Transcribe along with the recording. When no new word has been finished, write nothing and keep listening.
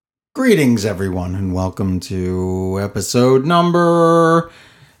Greetings, everyone, and welcome to episode number...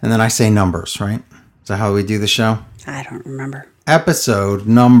 And then I say numbers, right? Is that how we do the show? I don't remember. Episode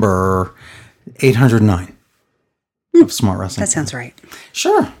number 809 of Smart Wrestling. That sounds right.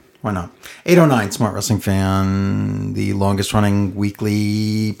 Sure. Why not? 809 Smart Wrestling Fan, the longest-running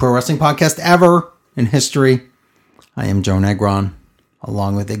weekly pro wrestling podcast ever in history. I am Joe Negron,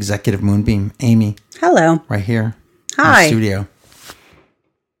 along with Executive Moonbeam, Amy. Hello. Right here. Hi. In the studio.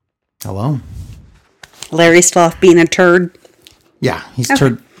 Hello. Larry still off being a turd. Yeah, he's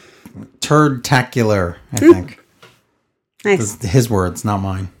Okay. turd-tacular, I think. Nice. His words, not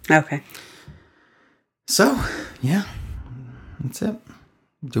mine. Okay. So, yeah, that's it.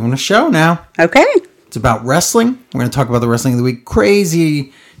 Doing a show now. Okay. It's about wrestling. We're going to talk about the wrestling of the week.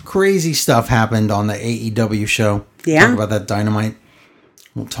 Crazy stuff happened on the AEW show. Yeah. Talk about that Dynamite.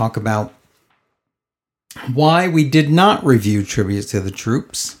 We'll talk about why we did not review Tribute to the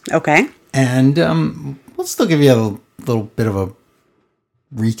Troops. Okay. And we'll still give you a little bit of a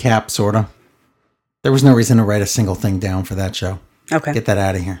recap, sort of. There was no reason to write a single thing down for that show. Okay. Get that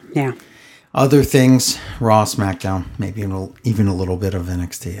out of here. Yeah. Other things, Raw, SmackDown, maybe even a little bit of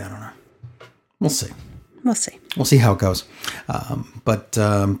NXT. I don't know. We'll see. We'll see. We'll see how it goes. But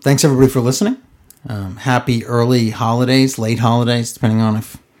thanks, everybody, for listening. Happy early holidays, late holidays, depending on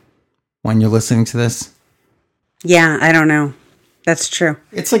when you're listening to this. Yeah, I don't know. That's true.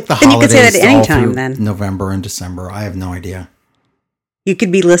 It's like the Then you holidays could say that all anytime, through then. November and December. I have no idea. You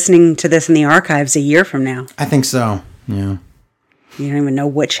could be listening to this in the archives a year from now. I think so. Yeah. You don't even know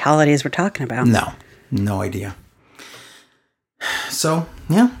which holidays we're talking about. No idea. So,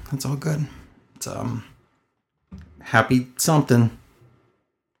 yeah, that's all good. It's happy something.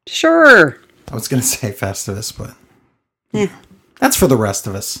 Sure. I was going to say Festivus, but Yeah, that's for the rest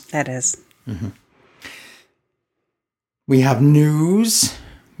of us. that is. We have news.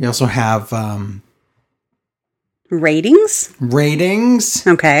 We also have Ratings? ratings,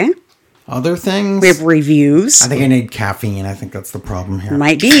 Okay. other things. We have reviews. I think I need caffeine. I think that's the problem here.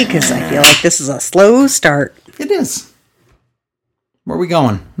 Might be, because I feel like this is a slow start. It is. Where are we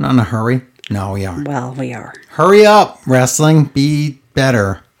going? Not in a hurry. No, we are. Well, we are. Hurry up, wrestling. Be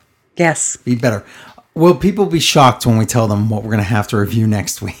better. Yes. Be better. Will people be shocked when we tell them what we're going to have to review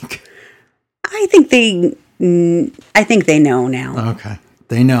next week? I think they know now. Okay.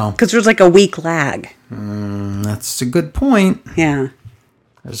 They know. Because there's like a week lag. That's a good point. Yeah.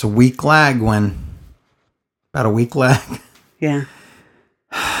 There's a week lag about a week lag. Yeah.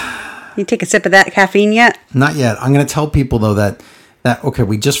 You take a sip of that caffeine yet? Not yet. I'm going to tell people, though, that okay,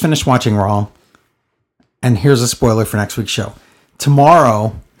 we just finished watching Raw, and here's a spoiler for next week's show.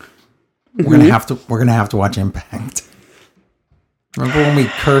 Tomorrow, we're gonna have to watch Impact. Remember when we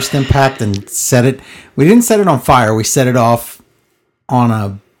cursed Impact and set it? We didn't set it on fire. We set it off on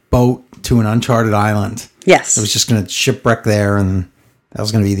a boat to an uncharted island. Yes. It was just going to shipwreck there, and that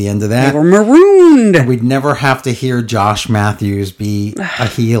was going to be the end of that. They were marooned. We'd never have to hear Josh Matthews be a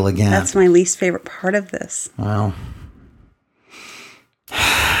heel again. That's my least favorite part of this. Well,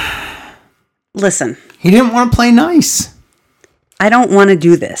 Listen, he didn't want to play nice. I don't want to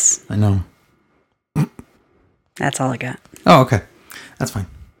do this. I know. That's all I got. Oh, okay. That's fine.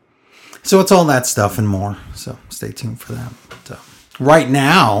 So it's all that stuff and more. So stay tuned for that. But, right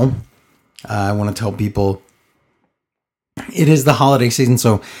now, I want to tell people it is the holiday season.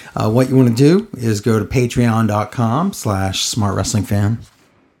 So what you want to do is go to patreon.com/smartwrestlingfan.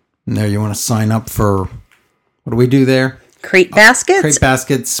 And there you want to sign up for, what do we do there? Crate baskets? Crate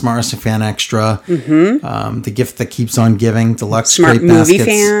baskets, Smart Wrestling Fan Extra, the gift that keeps on giving, deluxe Smart crate Movie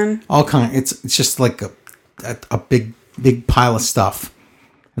baskets, Fan. all kind. It's just like a big pile of stuff.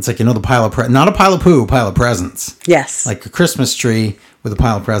 It's like, the pile of not a pile of poo, pile of presents. Yes. Like a Christmas tree with a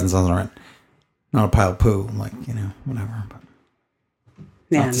pile of presents on it. Not a pile of poo, like whatever. But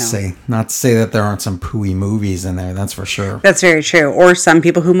yeah, not to say that there aren't some pooey movies in there. That's for sure. That's very true. Or some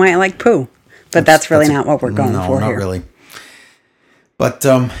people who might like poo. But that's really not what we're going for not here. Really. But,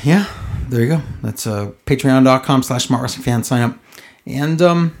 yeah, there you go. That's patreon.com/smartwrestlingfan. Sign up.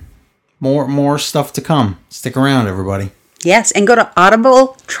 And more stuff to come. Stick around, everybody. Yes, and go to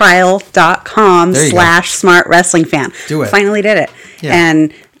audibletrial.com/smartwrestlingfan. Do it. Finally did it. Yeah.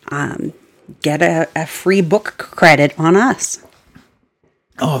 And get a free book credit on us.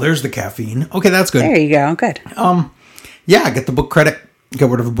 Oh, there's the caffeine. Okay, that's good. There you go. Good. Yeah, get the book credit. Get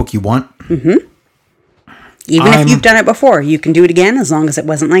whatever book you want. Even if you've done it before, you can do it again as long as it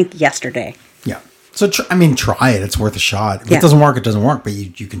wasn't like yesterday. Yeah. So, try it. It's worth a shot. If Yeah. it doesn't work, it doesn't work, but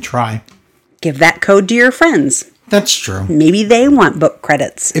you can try. Give that code to your friends. That's true. Maybe they want book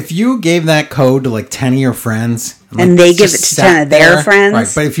credits. If you gave that code to like 10 of your friends, And they give it to 10 of their friends.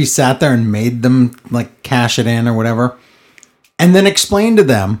 Right. But if you sat there and made them like cash it in or whatever, and then explain to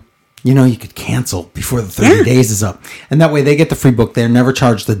them, you know, you could cancel before the 30 days is up. And that way they get the free book. They're never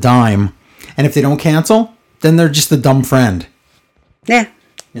charged a dime. And if they don't cancel, then they're just a dumb friend. Yeah.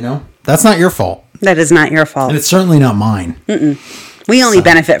 You know, that's not your fault. That is not your fault. And it's certainly not mine. We only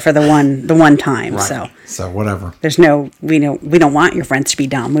benefit for the one time. Right. So whatever. There's no, we don't want your friends to be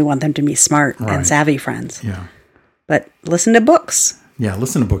dumb. We want them to be smart and savvy friends. Yeah. But listen to books. Yeah,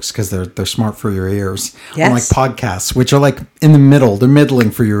 listen to books because they're smart for your ears. Yes. Unlike podcasts, which are like in the middle. They're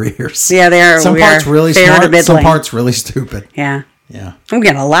middling for your ears. Yeah, they are. Some parts really smart, some parts really stupid. Yeah. Yeah. We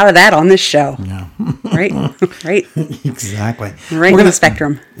get a lot of that on this show. Yeah. Right? Right? Exactly. Right in the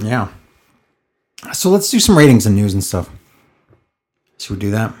spectrum. Yeah. So let's do some ratings and news and stuff. Should we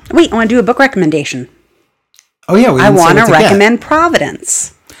do that? Wait, I want to do a book recommendation. Oh, yeah. I want to recommend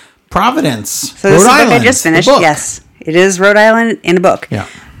Providence. Providence. So this is a book I just finished. Yes. It is Rhode Island in a book. Yeah.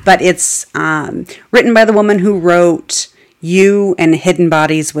 But it's written by the woman who wrote You and Hidden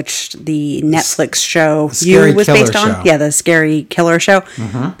Bodies, which the Netflix show You was based on. Show. Yeah, the Scary Killer show.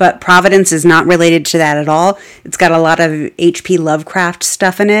 Mm-hmm. But Providence is not related to that at all. It's got a lot of H.P. Lovecraft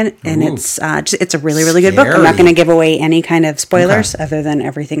stuff in it, and it's a really, really good book. I'm not going to give away any kind of spoilers other than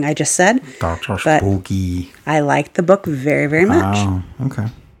everything I just said. That's but spooky. I like the book very, very much. Oh, okay.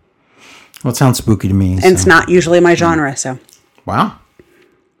 Well, it sounds spooky to me. And it's not usually my genre, so. Wow.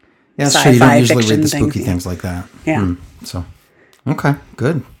 Yeah, that's Sci-fi true. You don't usually fiction read the spooky thing. things like that. Yeah. So, okay,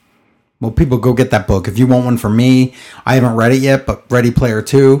 good. Well, people go get that book. If you want one from me, I haven't read it yet, but Ready Player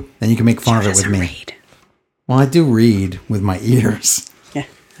 2, then you can make fun of it with me. Read. Well, I do read with my ears. Yeah,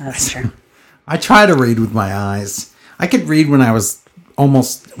 that's true. I try to read with my eyes. I could read when I was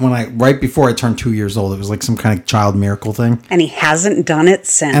right before I turned 2 years old. It was like some kind of child miracle thing. And he hasn't done it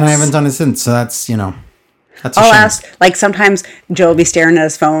since. And I haven't done it since. So that's, that's a I'll shame. ask, like sometimes Joe will be staring at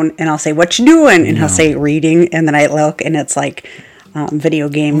his phone and I'll say, "What you doing?" And he'll say, "Reading." And then I look and it's like video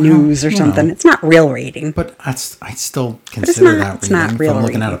game news or something. It's not real reading. But I still consider that reading. It's not real if I'm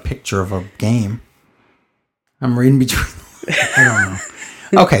looking reading. at a picture of a game. I'm reading between. I don't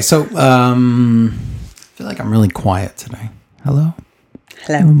know. Okay, so I feel like I'm really quiet today. Hello?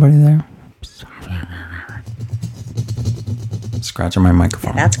 Hello. Everybody there? Scratching my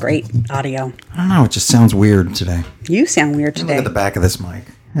microphone. That's great audio. I don't know. It just sounds weird today. You sound weird Look today. at the back of this mic.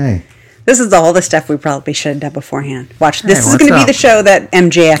 Hey. This is all the stuff we probably should have done beforehand. Watch. This is what's going to be up? the show that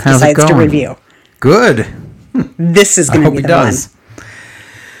MJF How's it decides to going? review. Good. This is I going to hope be he the one. does.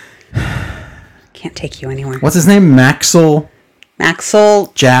 Can't take you anywhere. What's his name? Maxwell Maxwell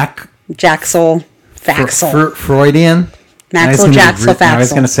Jaxel Faxel. Freudian? Maxwell Jaxel I was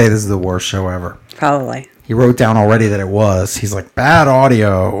Faxel. going to say this is the worst show ever. Probably. He wrote down already that it was. He's like, bad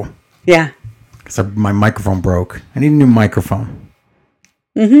audio. Yeah. Because my microphone broke. I need a new microphone.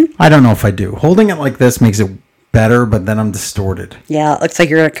 Mm-hmm. I don't know if I do. Holding it like this makes it better, but then I'm distorted. Yeah, it looks like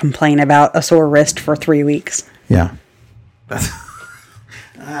you're going to complain about a sore wrist for 3 weeks. Yeah.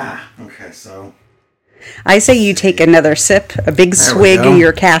 Okay, so. I say you take another sip, a big swig go. of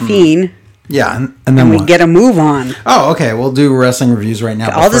your caffeine, Yeah, and then we what? get a move on. Oh, okay. We'll do wrestling reviews right now.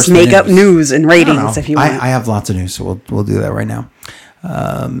 but I'll just first the make up news and I don't ratings know. if you want. I have lots of news, so we'll do that right now.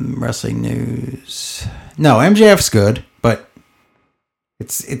 Wrestling news. No, MJF's good, but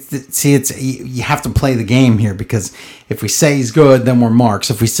you have to play the game here, because if we say he's good, then we're marks.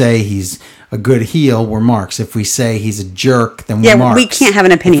 If we say he's a good heel, we're marks. If we say he's a jerk, then we're marks. we can't have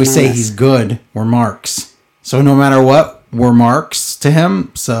an opinion If we on say this. he's good, we're marks. So no matter what, we're marks to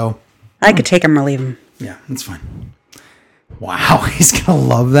him. So I could take him or leave him. yeah, it's fine. Wow, he's gonna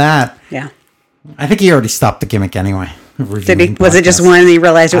love that. Yeah. I think he already stopped the gimmick anyway. Did he? Was it just one and he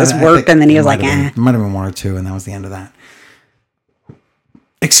realized it was I work think and then he it was like, might have been- eh. It might have been one or two, and that was the end of that.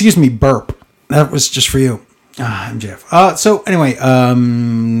 Excuse me, burp. That was just for you. MJF. So anyway,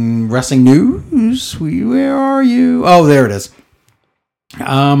 wrestling news. Where are you? Oh, there it is.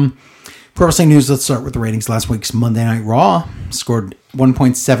 Pro wrestling news. Let's start with the ratings. Last week's Monday Night Raw scored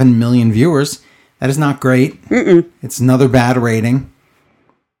 1.7 million viewers. That is not great. It's another bad rating.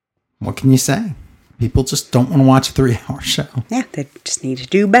 What can you say? People just don't want to watch a 3-hour show. Yeah, they just need to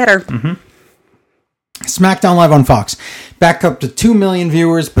do better. Mm-hmm. SmackDown Live on Fox. Back up to 2 million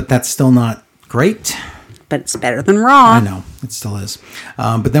viewers, but that's still not great. But it's better than Raw. I know, it still is.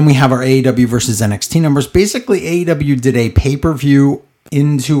 But then we have our AEW versus NXT numbers. Basically, AEW did a pay-per-view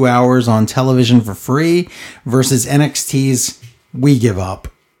in 2 hours on television for free versus NXT's We Give Up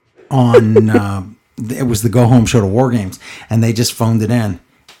on, it was the go-home show to War Games, and they just phoned it in.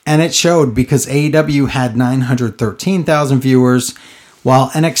 And it showed, because AEW had 913,000 viewers,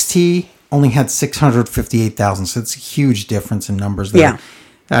 while NXT only had 658,000. So it's a huge difference in numbers there. Yeah.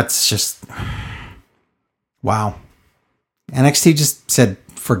 That's just, wow. NXT just said,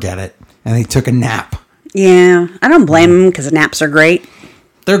 forget it. And they took a nap. Yeah. I don't blame them because naps are great.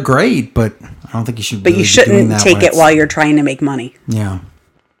 They're great, but I don't think you should. But you shouldn't take it while you're trying to make money. Yeah.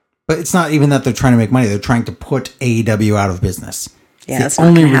 But it's not even that they're trying to make money. They're trying to put AEW out of business. Yeah, it's that's the not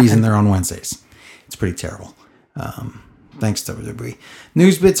only gonna reason happen. they're on Wednesdays. It's pretty terrible. Thanks to WWE.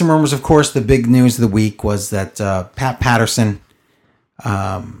 News bits and rumors, of course. The big news of the week was that Pat Patterson,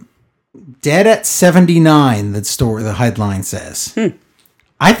 dead at 79. The headline says.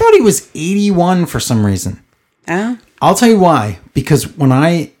 I thought he was 81 for some reason. Oh, I'll tell you why. Because when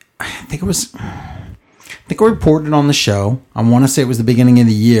I think I reported on the show. I want to say it was the beginning of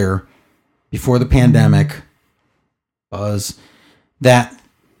the year, before the pandemic, was that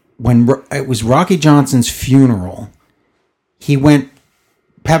when it was Rocky Johnson's funeral,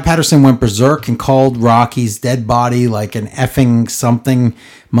 Pat Patterson went berserk and called Rocky's dead body like an effing something,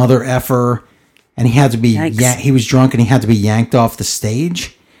 mother effer, and he had to be, he was drunk and he had to be yanked off the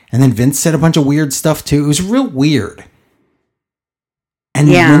stage. And then Vince said a bunch of weird stuff too. It was real weird.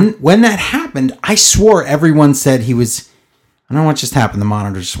 And when that happened, I swore everyone said he was, I don't know what just happened. The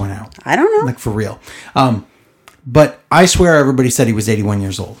monitor just went out. I don't know. Like for real. But I swear everybody said he was 81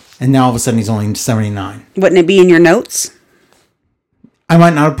 years old. And now all of a sudden he's only 79. Wouldn't it be in your notes? I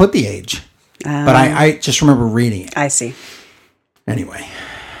might not have put the age. But I just remember reading it. I see. Anyway.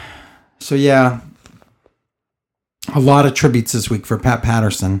 So yeah. A lot of tributes this week for Pat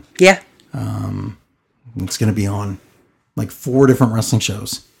Patterson. Yeah. It's going to be on like 4 different wrestling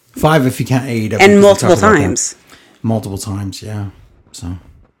shows. 5 if you count AEW. And multiple times. Multiple times, yeah. So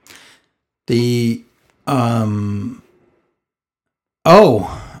the I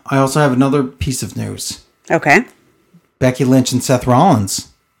also have another piece of news. Okay. Becky Lynch and Seth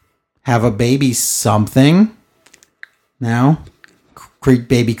Rollins have a baby something now.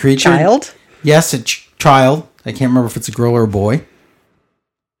 Baby creature. Child? Yes, a child. I can't remember if it's a girl or a boy.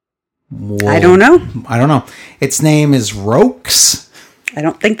 Whoa. I don't know. Its name is Rokes. I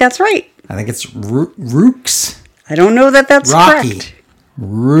don't think that's right. I think it's Rooks. I don't know that that's Rocky. correct.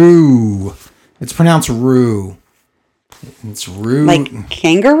 Roo. It's pronounced Roo. It's Roo. Like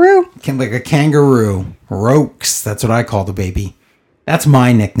kangaroo? Like a kangaroo. Rokes. That's what I call the baby. That's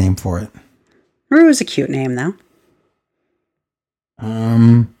my nickname for it. Roo is a cute name, though.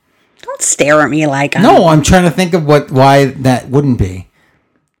 Don't stare at me like No, I'm trying to think of why that wouldn't be.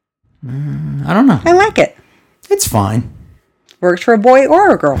 I don't know. I like it. It's fine. Works for a boy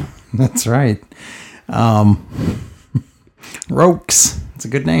or a girl. That's right. Rokes. It's a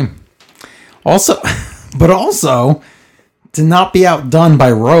good name. Also, to not be outdone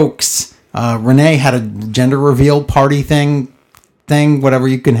by Rokes, Renee had a gender reveal party thing, whatever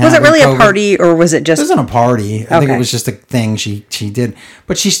you can have. Was it really a party or was it just... It wasn't a party. I think it was just a thing she did.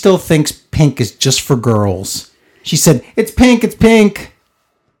 But she still thinks pink is just for girls. She said, it's pink, it's pink.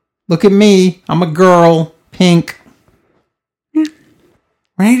 Look at me. I'm a girl. Pink. Yeah.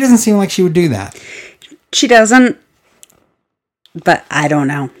 Renee doesn't seem like she would do that. She doesn't. But I don't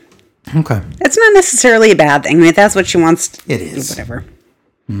know. Okay. It's not necessarily a bad thing. I mean, if that's what she wants, it is. Whatever.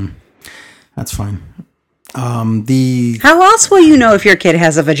 That's fine. How else will you know if your kid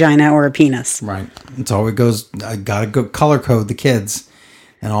has a vagina or a penis? Right. It's always goes. I gotta go color code the kids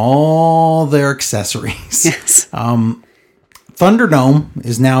and all their accessories. Yes. Thunderdome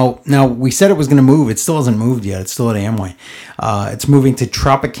is now. We said it was going to move. It still hasn't moved yet. It's still at Amway. It's moving to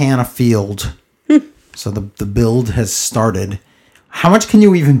Tropicana Field. So the build has started. How much can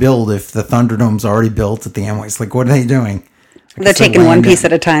you even build if the Thunderdome's already built at the Amways? Like, what are they doing? They're taking one piece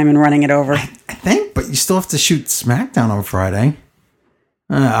at a time and running it over. I think, but you still have to shoot SmackDown on Friday.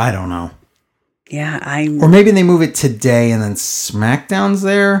 I don't know. Yeah, Or maybe they move it today and then SmackDown's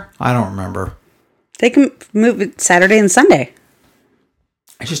there. I don't remember. They can move it Saturday and Sunday.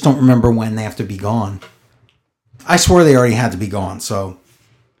 I just don't remember when they have to be gone. I swore they already had to be gone, so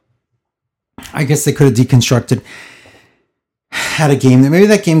I guess they could have deconstructed. Had a game maybe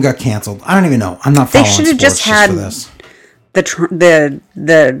that game got canceled. I don't even know. I'm not following sports. They should have just had for this.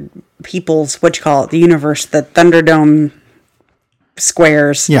 The people's, what you call it, the universe, the Thunderdome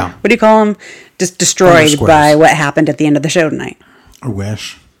squares. Yeah. What do you call them? Just destroyed by what happened at the end of the show tonight. I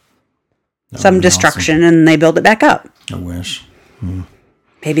wish. Some destruction, awesome. And they build it back up. I wish.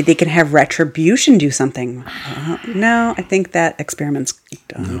 Maybe they can have Retribution do something. No, I think that experiment's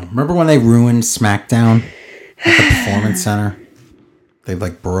done. No. Remember when they ruined SmackDown at the Performance Center? They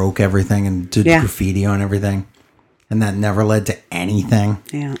broke everything and did graffiti on everything. And that never led to anything.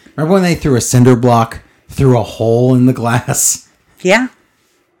 Yeah. Remember when they threw a cinder block through a hole in the glass? Yeah.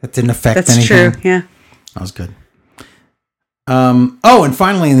 That didn't affect That's anything. true. Yeah. That was good. And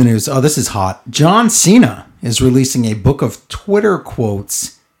finally in the news, this is hot. John Cena is releasing a book of Twitter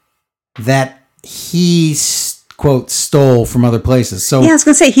quotes that he, quote, stole from other places. So yeah, I was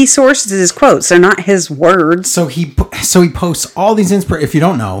going to say, he sources his quotes. They're not his words. So he posts all these if you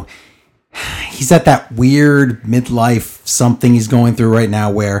don't know, he's at that weird midlife something he's going through right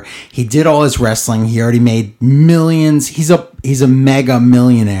now where he did all his wrestling. He already made millions. He's a mega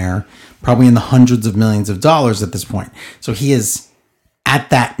millionaire, probably in the hundreds of millions of dollars at this point. So he is at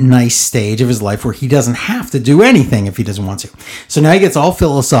that nice stage of his life where he doesn't have to do anything if he doesn't want to. So now he gets all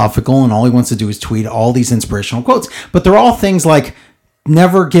philosophical and all he wants to do is tweet all these inspirational quotes. But they're all things like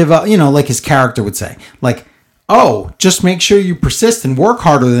never give up, like his character would say. Like, oh, just make sure you persist and work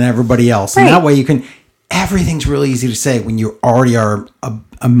harder than everybody else. Right. And that way you can... Everything's really easy to say when you already are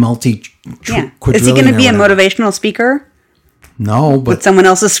a multi... Yeah. Is he going to be a motivational speaker? No, but... With someone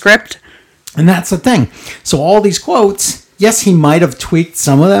else's script? And that's the thing. So all these quotes... Yes, he might have tweaked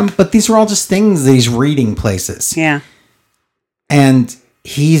some of them, but these are all just things that he's reading places. Yeah. And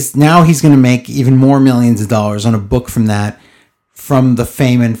he's going to make even more millions of dollars on a book from the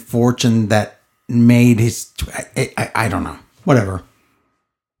fame and fortune that made his... I don't know. Whatever.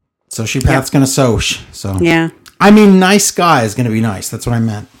 Sociopath's going to soch. So yeah. I mean, nice guy is going to be nice. That's what I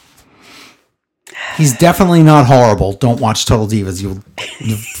meant. He's definitely not horrible. Don't watch Total Divas. You'll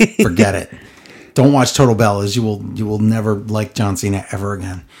forget it. Don't watch Total Bellas. You will never like John Cena ever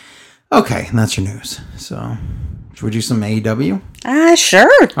again. Okay, and that's your news. So, should we do some AEW?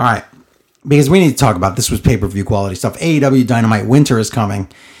 Sure. All right. Because we need to talk about this was pay-per-view quality stuff. AEW Dynamite Winter is coming.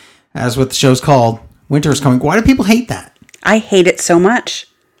 That's what the show's called. Winter is coming. Why do people hate that? I hate it so much.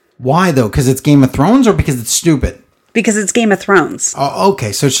 Why, though? Because it's Game of Thrones or because it's stupid? Because it's Game of Thrones. Oh,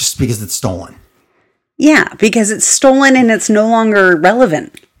 okay. So it's just because it's stolen. Yeah, because it's stolen and it's no longer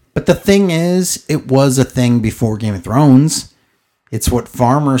relevant. But the thing is, it was a thing before Game of Thrones. It's what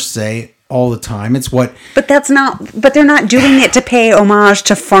farmers say all the time. It's what... But they're not doing it to pay homage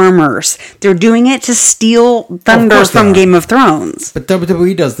to farmers. They're doing it to steal thunder from Game of Thrones. But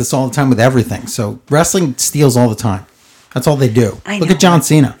WWE does this all the time with everything. So wrestling steals all the time. That's all they do. Look at John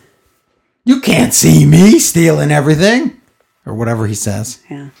Cena. You can't see me stealing everything. Or whatever he says.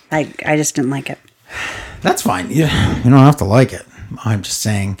 Yeah, I just didn't like it. That's fine. You don't have to like it. I'm just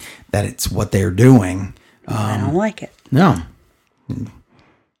saying that it's what they're doing. I don't like it. No.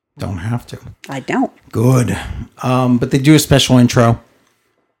 Don't have to. I don't. Good. But they do a special intro,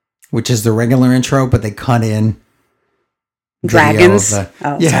 which is the regular intro, but they cut in dragons.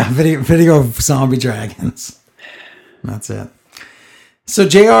 Video of zombie dragons. That's it. So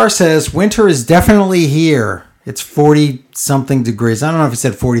JR says, winter is definitely here. It's 40-something degrees. I don't know if he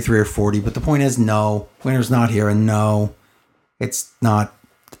said 43 or 40, but the point is, no. Winter's not here, and no. It's not.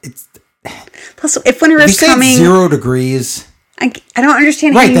 Plus, if winter is coming... If you say 0 degrees... I don't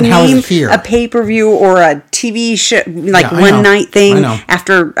understand how you name a pay-per-view or a TV show, one night thing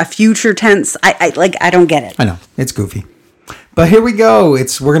after a future tense. I don't get it. I know. It's goofy. But here we go.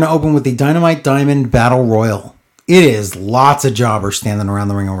 We're going to open with the Dynamite Diamond Battle Royal. It is lots of jobbers standing around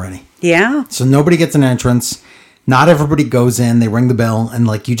the ring already. Yeah. So nobody gets an entrance. Not everybody goes in. They ring the bell. And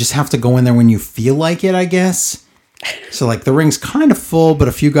you just have to go in there when you feel like it, I guess. So the ring's kind of full, but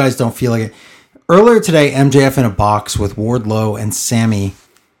a few guys don't feel like it. Earlier today, MJF in a box with Wardlow and Sammy.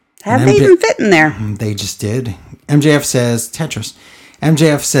 How'd they even fit in there? They just did. MJF says, Tetris.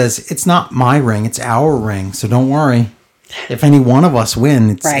 MJF says, it's not my ring, it's our ring. So don't worry. If any one of us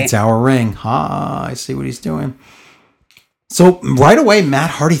win, it's our ring. I see what he's doing. So right away, Matt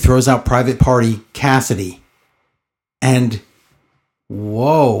Hardy throws out Private Party Cassidy. And,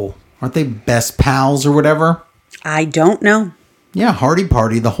 whoa, aren't they best pals or whatever? I don't know. Yeah, Hardy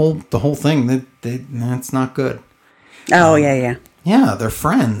Party, the whole thing, that's not good. Oh, yeah. Yeah, they're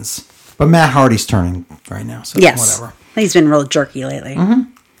friends. But Matt Hardy's turning right now, so whatever. He's been real jerky lately.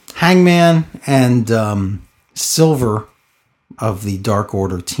 Mm-hmm. Hangman and Silver of the Dark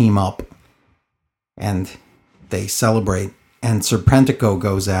Order team up, and they celebrate, and Serpentico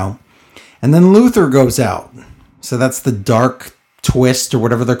goes out, and then Luther goes out. So that's the Dark Twist, or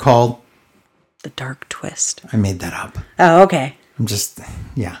whatever they're called. The Dark Twist. I made that up. Oh, okay.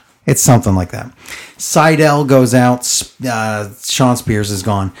 It's something like that. Seidel goes out. Sean Spears is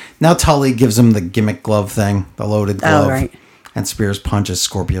gone. Now Tully gives him the gimmick glove thing, the loaded glove. Oh, right. And Spears punches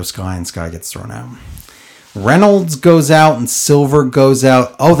Scorpio Sky, and Sky gets thrown out. Reynolds goes out, and Silver goes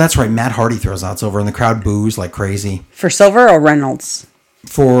out. Oh, that's right. Matt Hardy throws out Silver, and the crowd boos like crazy. For Silver or Reynolds?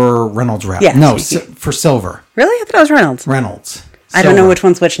 For Reynolds rap. Yeah. No, for Silver. Really? I thought it was Reynolds. Reynolds. I don't know which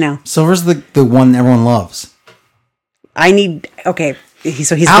one's which now. Silver's the one everyone loves. Okay.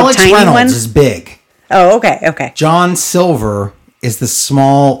 He's Alex the tiny Reynolds one? is big. Oh, okay. John Silver is the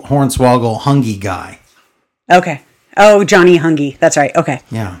small Hornswoggle Hungy guy. Okay. Oh, Johnny Hungy. That's right. Okay.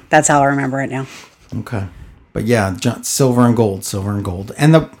 Yeah. That's how I remember it now. Okay. But yeah, silver and gold.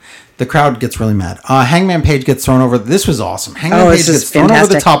 And the crowd gets really mad. Hangman Page gets thrown over. This was awesome. Hangman Page gets thrown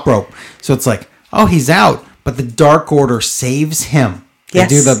over the top rope. So it's like, oh, he's out. But the Dark Order saves him. They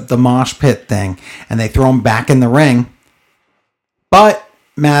do the mosh pit thing. And they throw him back in the ring. But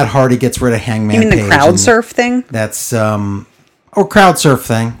Matt Hardy gets rid of Hangman Page. You mean the crowd surf thing? That's, or crowd surf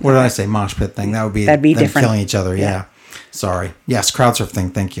thing. What did I say? Mosh pit thing. That'd be different. Killing each other. Yeah. Sorry. Yes, crowd surf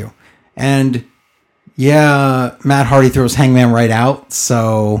thing. Thank you. And yeah, Matt Hardy throws Hangman right out.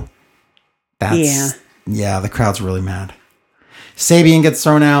 So that's, the crowd's really mad. Sabian gets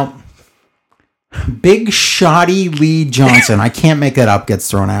thrown out. Big Shoddy Lee Johnson, I can't make that up, gets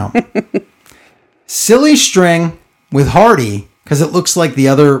thrown out. Silly string with Hardy, because it looks like the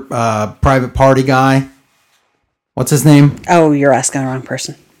other private party guy. What's his name? Oh, you're asking the wrong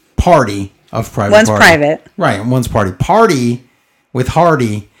person. Party of private One's party. private. Right, one's party. Party with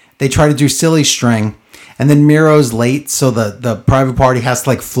Hardy, they try to do silly string, and then Miro's late, so the private party has to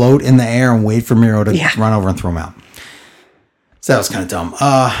like float in the air and wait for Miro to run over and throw him out. So that was kind of dumb.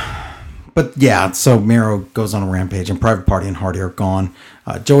 But yeah, so Miro goes on a rampage, and Private Party and Hardy are gone.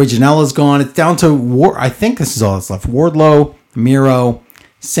 Joey Janela's gone. It's down to I think this is all that's left. Wardlow, Miro,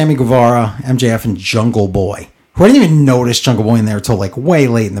 Sammy Guevara, MJF, and Jungle Boy. Who I didn't even notice Jungle Boy in there until like way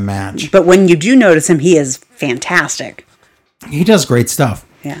late in the match. But when you do notice him, he is fantastic. He does great stuff.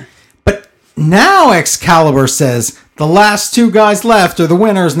 Yeah. But now Excalibur says the last two guys left are the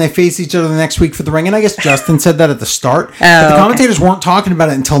winners, and they face each other the next week for the ring. And I guess Justin said that at the start. But the commentators weren't talking about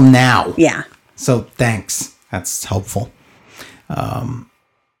it until now. Yeah. So thanks. That's helpful.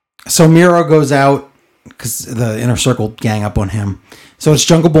 So Miro goes out because the Inner Circle gang up on him. So it's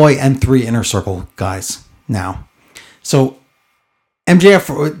Jungle Boy and 3 Inner Circle guys now. So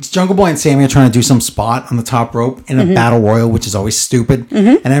MJF, it's Jungle Boy and Sammy are trying to do some spot on the top rope in a battle royal, which is always stupid.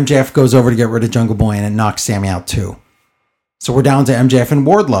 And MJF goes over to get rid of Jungle Boy, and it knocks Sammy out too. So we're down to MJF and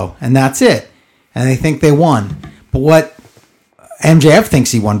Wardlow, and that's it. And they think they won. But what MJF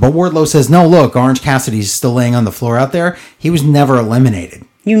thinks he won, but Wardlow says, no, look, Orange Cassidy's still laying on the floor out there. He was never eliminated.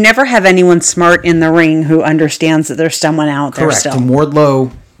 You never have anyone smart in the ring who understands that there's someone out there still. Correct, and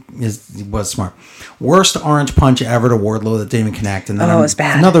Wardlow was smart. Worst orange punch ever to Wardlow that didn't even connect. And then it was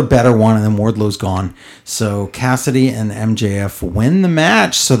bad. Another better one, and then Wardlow's gone. So Cassidy and MJF win the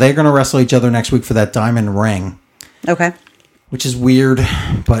match, so they're going to wrestle each other next week for that diamond ring. Okay. Which is weird,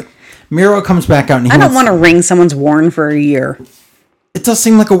 but Miro comes back out and I don't want a ring someone's worn for a year. It does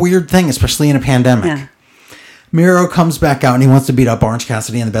seem like a weird thing, especially in a pandemic. Yeah. Miro comes back out and he wants to beat up Orange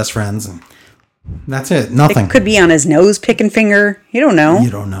Cassidy and the Best Friends, and that's it. Nothing. It could be on his nose, picking finger. You don't know. You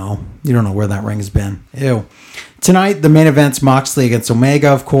don't know. You don't know where that ring has been. Ew. Tonight, the main event's Moxley against Omega,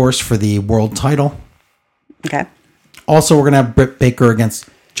 of course, for the world title. Okay. Also, we're going to have Britt Baker against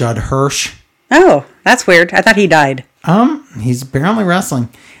Judd Hirsch. Oh, that's weird. I thought he died. He's apparently wrestling.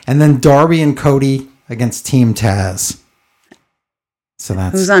 And then Darby and Cody against Team Taz. So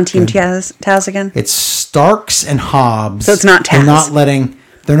that's who's on Team Taz again? It's Starks and Hobbs. So it's not Taz.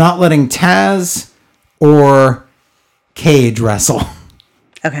 They're not letting Taz or Cage wrestle.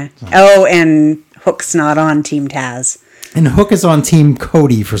 Okay. Oh, and Hook's not on Team Taz. And Hook is on Team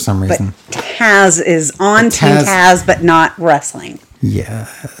Cody for some reason. But Taz is on Team Taz, but not wrestling.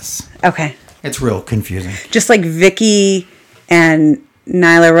 Yes. Okay. It's real confusing. Just like Vicky and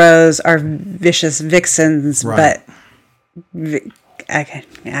Nyla Rose are vicious vixens, right. But okay,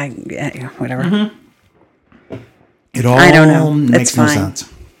 whatever. Mm-hmm. It all I don't know. makes no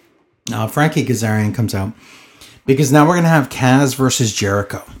sense. Frankie Kazarian comes out because now we're going to have Kaz versus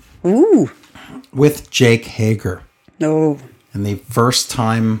Jericho. Ooh. With Jake Hager. Oh. In the first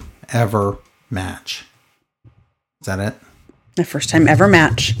time ever match. Is that it? The first time ever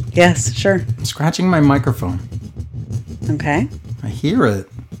match. Yes, sure. I'm scratching my microphone. Okay. I hear it.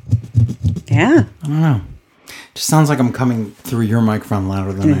 Yeah. I don't know. It just sounds like I'm coming through your microphone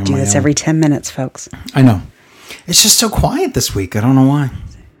louder than I am. Do this every 10 minutes, folks. I know. It's just so quiet this week. I don't know why.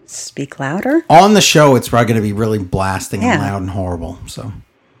 Speak louder? On the show, it's probably going to be really blasting and loud and horrible. So,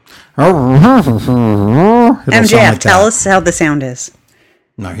 MJF, like tell us how the sound is.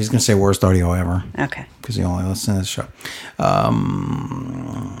 No, he's going to say worst audio ever. Okay. Because he only listens to this show.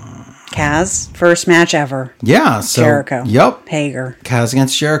 Kaz, first match ever. Yeah. So, Jericho. Yep. Hager. Kaz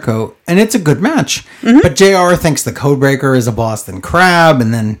against Jericho. And it's a good match. Mm-hmm. But JR thinks the Codebreaker is a Boston Crab.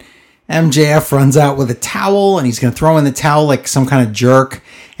 And then MJF runs out with a towel, and he's going to throw in the towel like some kind of jerk.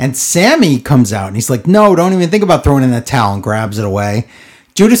 And Sammy comes out, and he's like, no, don't even think about throwing in the towel, and grabs it away.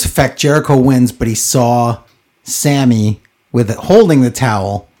 Judas Effect, Jericho wins, but he saw Sammy with it holding the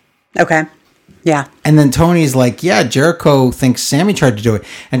towel. Okay. Yeah. And then Tony's like, yeah, Jericho thinks Sammy tried to do it.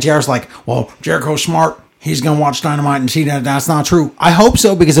 And JR's like, well, Jericho's smart. He's going to watch Dynamite and see that that's not true. I hope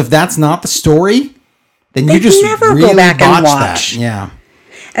so, because if that's not the story, then you just never really go back and watch watch. that. Yeah.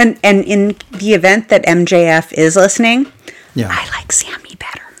 And in the event that MJF is listening, Yeah. I like Sammy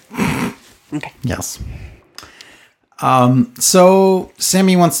better. Okay. Yes. So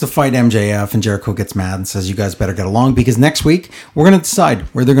Sammy wants to fight MJF, and Jericho gets mad and says, you guys better get along, because next week we're going to decide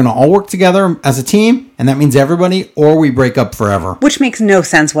whether they're going to all work together as a team, and that means everybody, or we break up forever. Which makes no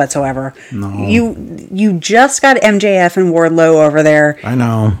sense whatsoever. No. You just got MJF and Wardlow over there. I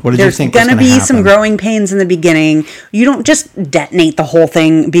know. What did you think was There's going to be happen? some growing pains in the beginning. You don't just detonate the whole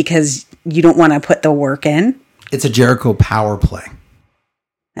thing because you don't want to put the work in. It's a Jericho power play.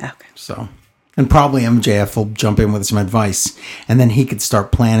 Okay. So, and probably MJF will jump in with some advice, and then he could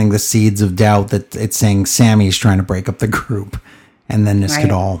start planting the seeds of doubt that it's saying Sammy's trying to break up the group, and then this could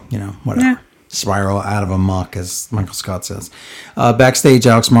all, whatever, spiral out of a muck, as Michael Scott says. Backstage,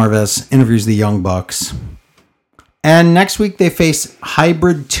 Alex Marvez interviews the Young Bucks, and next week they face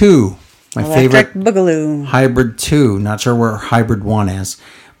Hybrid 2, my Electric favorite Boogaloo. Hybrid 2. Not sure where Hybrid 1 is.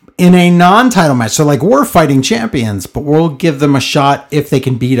 In a non-title match. So, like, we're fighting champions, but we'll give them a shot if they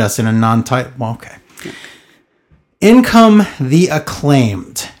can beat us in a non-title. Well, okay. In come the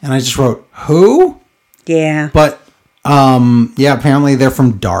Acclaimed. And I just wrote, who? Yeah. But, apparently they're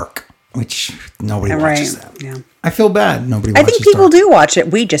from Dark, which nobody watches that. Yeah. I feel bad. Nobody I watches think people Dark. do watch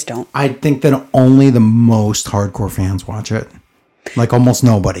it. We just don't. I think that only the most hardcore fans watch it. Like, almost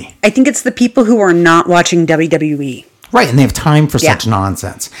nobody. I think it's the people who are not watching WWE. Right, and they have time for such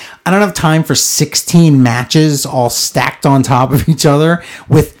nonsense. I don't have time for 16 matches all stacked on top of each other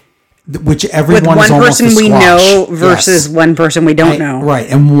with which everyone With is one almost person a we squash. know versus one person we don't know. Right,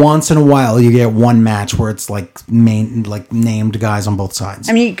 and once in a while you get one match where it's like named guys on both sides.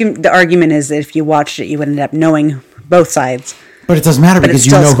 I mean, the argument is that if you watched it, you would end up knowing both sides. But it doesn't matter because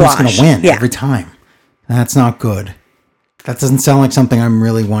you know who's going to win Yeah. every time. That's not good. That doesn't sound like something I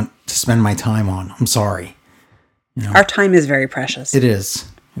really want to spend my time on. I'm sorry. Our time is very precious. It is.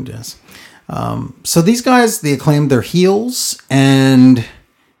 It is. So these guys, the Acclaimed, they're heels, and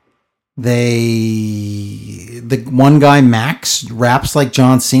the one guy, Max, raps like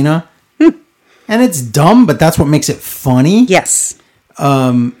John Cena. And it's dumb, but that's what makes it funny. Yes.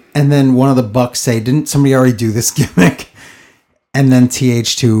 And then one of the Bucks say, didn't somebody already do this gimmick? And then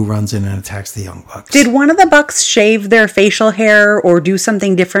TH2 runs in and attacks the Young Bucks. Did one of the Bucks shave their facial hair or do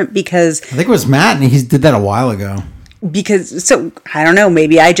something different? Because I think it was Matt, and he did that a while ago. So I don't know.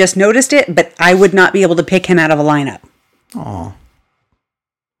 Maybe I just noticed it, but I would not be able to pick him out of a lineup. Oh,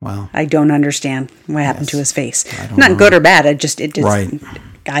 well. I don't understand what happened to his face. don't Not know. good or bad. It just Right.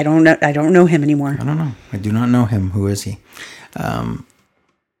 I don't know. I don't know him anymore. I don't know. I do not know him. Who is he?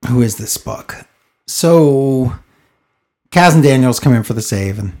 Who is this Buck? So Kaz and Daniels come in for the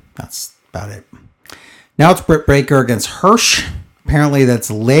save, and that's about it. Now it's Britt Baker against Hirsch. Apparently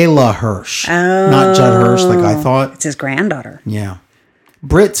that's Layla Hirsch, not Judd Hirsch like I thought. It's his granddaughter. Yeah.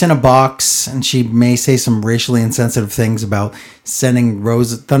 Britt's in a box, and she may say some racially insensitive things about sending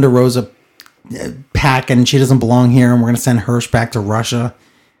Thunder Rosa packing. She doesn't belong here, and we're going to send Hirsch back to Russia.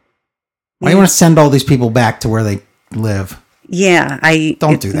 Why do you want to send all these people back to where they live? Yeah,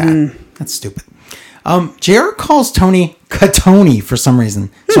 Don't do that. That's stupid. JR calls Tony Katoni for some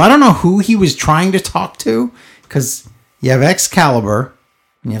reason. So I don't know who he was trying to talk to, because you have Excalibur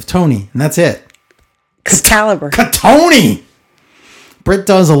and you have Tony, and that's it. Excalibur. Katoni! Britt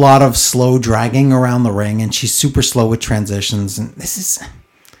does a lot of slow dragging around the ring, and she's super slow with transitions. And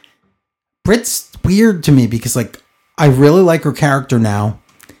Britt's weird to me because, like, I really like her character now.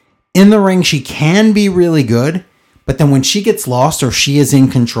 In the ring, she can be really good. But then when she gets lost or she is in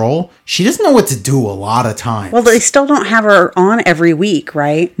control, she doesn't know what to do a lot of times. Well, they still don't have her on every week,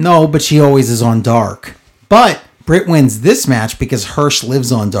 right? No, but she always is on Dark. But Britt wins this match because Hirsch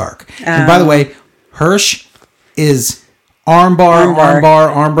lives on Dark. And by the way, Hirsch is armbar,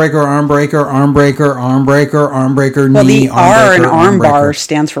 armbreaker, Well, knee, the R in armbreaker. armbar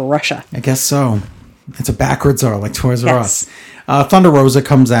stands for Russia. I guess so. It's a backwards R, like Toys R Yes. Us. Thunder Rosa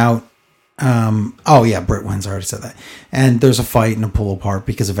comes out. Britt wins. I already said that. And there's a fight and a pull apart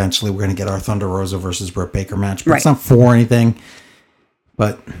because eventually we're going to get our Thunder Rosa versus Britt Baker match. But it's not for anything.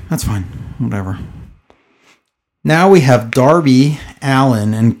 But that's fine. Whatever. Now we have Darby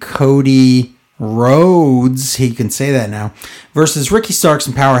Allin and Cody Rhodes, he can say that now, versus Ricky Starks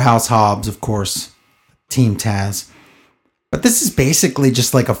and Powerhouse Hobbs, of course, Team Taz. But this is basically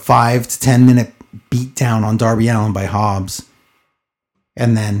just like a 5 to 10 minute beatdown on Darby Allin by Hobbs.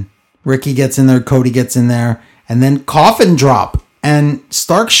 And then Ricky gets in there, Cody gets in there, and then coffin drop. And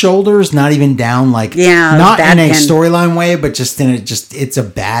Stark's shoulder's not even down, like, not in a storyline way, but just in it's a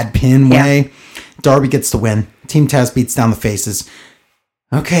bad pin way. Darby gets the win. Team Taz beats down the faces.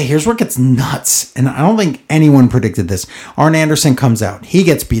 Okay, here's where it gets nuts. And I don't think anyone predicted this. Arn Anderson comes out. He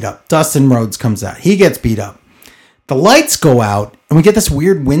gets beat up. Dustin Rhodes comes out. He gets beat up. The lights go out, and we get this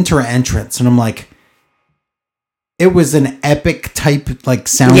weird winter entrance. And I'm like, it was an epic type, like,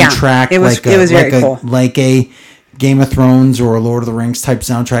 soundtrack. Yeah, it was very cool. Like a Game of Thrones or a Lord of the Rings type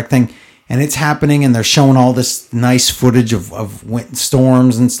soundtrack thing. And it's happening, and they're showing all this nice footage of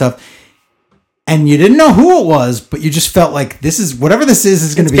storms and stuff. And you didn't know who it was, but you just felt like whatever this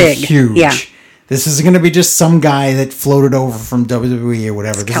is going to be big. Huge. Yeah. This is going to be just some guy that floated over from WWE or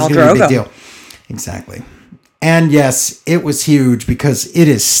whatever. This is going to be a big deal. Exactly. And yes, it was huge because it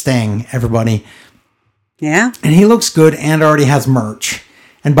is Sting, everybody. Yeah. And he looks good and already has merch.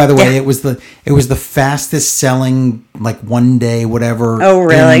 And by the way, it was the fastest selling, like, one day, whatever. Oh,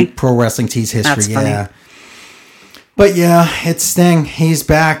 really? In Pro Wrestling Tees history. That's funny. But yeah, it's Sting. He's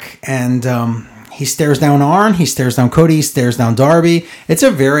back, and he stares down Arn, he stares down Cody, he stares down Darby. It's a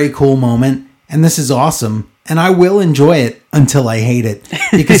very cool moment, and this is awesome. And I will enjoy it until I hate it.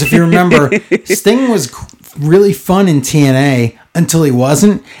 Because if you remember, Sting was really fun in TNA until he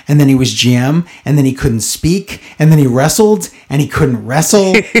wasn't, and then he was GM, and then he couldn't speak, and then he wrestled, and he couldn't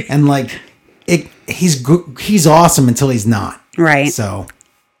wrestle, and like he's awesome until he's not. Right. So,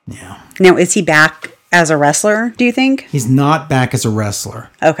 yeah. Now, is he back as a wrestler, do you think? He's not back as a wrestler.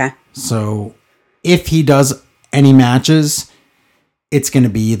 Okay. So, if he does any matches, it's going to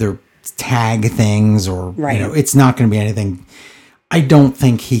be either tag things or, it's not going to be anything. I don't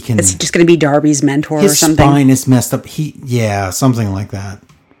think he can. It's just going to be Darby's mentor or something. His spine is messed up. Something like that.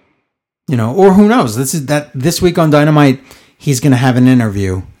 Or who knows? This week on Dynamite, he's going to have an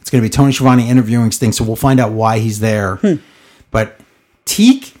interview. It's going to be Tony Schiavone interviewing Sting, so we'll find out why he's there. But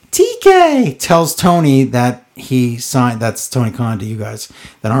TK tells Tony that he signed. That's Tony Khan to you guys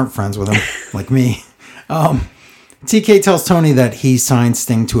that aren't friends with him, like me. TK tells Tony that he signed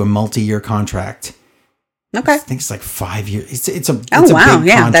Sting to a multi-year contract. Okay. I think it's like 5 years. It's a big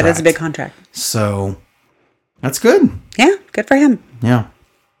contract. That is a big contract. So that's good. Yeah, good for him. Yeah.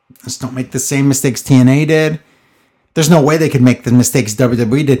 Just don't make the same mistakes TNA did. There's no way they could make the mistakes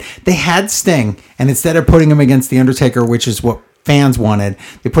WWE did. They had Sting, and instead of putting him against The Undertaker, which is what fans wanted,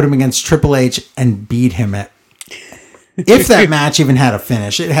 they put him against Triple H and beat him at. If that match even had a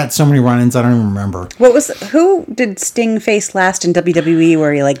finish, it had so many run-ins, I don't even remember. Who did Sting face last in WWE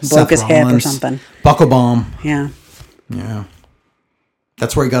where he broke his hip or something? Buckle Bomb. Yeah. Yeah.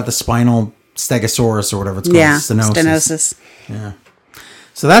 That's where he got the spinal stegosaurus or whatever it's called. Yeah, stenosis. Yeah.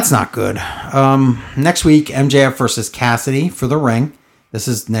 So that's not good. Next week, MJF versus Cassidy for the ring. This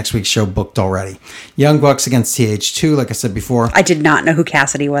is next week's show booked already. Young Bucks against TH2, like I said before. I did not know who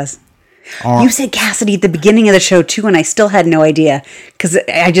Cassidy was. You said Cassidy at the beginning of the show, too, and I still had no idea. Because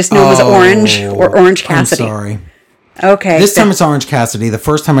I just knew it was Orange or Orange Cassidy. I'm sorry. Okay. This time it's Orange Cassidy. The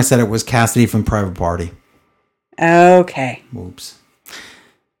first time I said it was Cassidy from Private Party. Okay. Oops.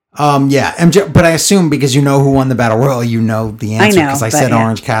 Yeah, MJ, but I assume because you know who won the Battle Royal, you know the answer. Because I said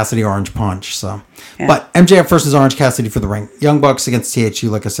Orange Cassidy, Orange Punch. So, But MJF versus Orange Cassidy for the ring. Young Bucks against THU,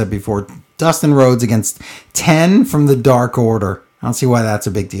 like I said before. Dustin Rhodes against 10 from the Dark Order. I don't see why that's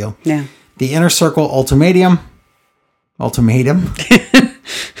a big deal. Yeah. The Inner Circle Ultimatum.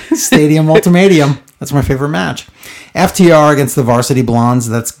 Stadium Ultimatum. That's my favorite match. FTR against the Varsity Blondes.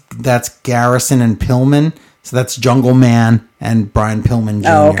 That's Garrison and Pillman. So that's Jungle Man and Brian Pillman Jr.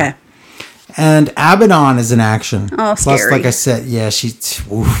 Oh, okay. And Abaddon is in action. Oh, scary. Plus, like I said, that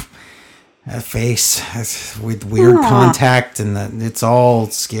face with weird contact, and it's all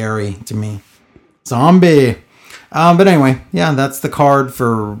scary to me. Zombie. But anyway, yeah, that's the card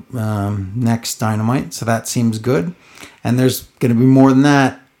for next Dynamite. So that seems good. And there's going to be more than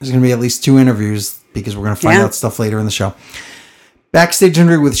that. There's going to be at least 2 interviews because we're going to find out stuff later in the show. Backstage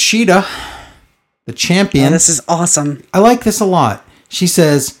interview with Sheeta, the champion. Oh, this is awesome. I like this a lot. She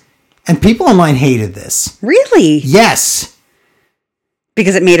says, and people online hated this. Really? Yes.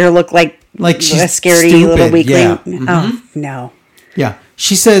 Because it made her look like she's a scary stupid. little weakling. Yeah. Oh, no. Yeah.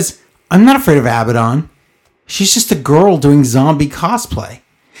 She says, I'm not afraid of Abaddon. She's just a girl doing zombie cosplay.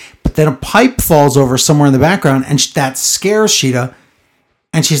 But then a pipe falls over somewhere in the background, and that scares Sheeta.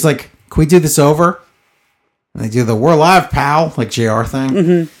 And she's like, can we do this over? And they do the "We're live, pal," like JR thing.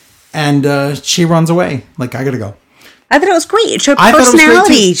 Mm-hmm. And she runs away. Like, I gotta go. I thought it was great. It showed I thought it was great,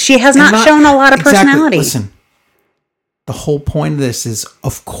 personality. too. She has And not shown a lot of exactly. personality. Listen, the whole point of this is,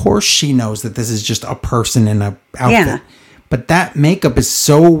 of course, she knows that this is just a person in a outfit. Yeah. But that makeup is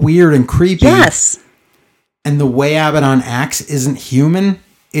so weird and creepy. Yes. And the way Abaddon acts isn't human.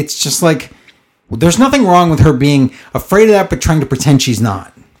 It's just like, there's nothing wrong with her being afraid of that, but trying to pretend she's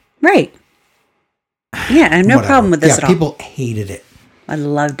not. Right. Yeah, I have no Whatever. problem with this at all. People hated it. I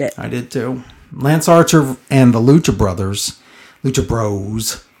loved it. I did too. Lance Archer and the Lucha Bros,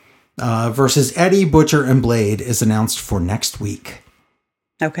 versus Eddie, Butcher, and Blade is announced for next week.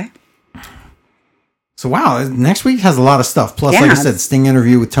 Okay. So, wow, next week has a lot of stuff. Plus, Yeah. like I said, Sting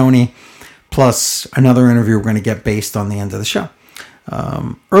interview with Tony, plus another interview we're going to get based on the end of the show.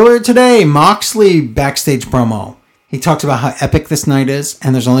 Earlier today, Moxley backstage promo. He talks about how epic this night is,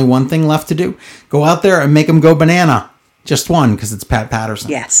 and there's only one thing left to do. Go out there and make him go banana. Just one, because it's Pat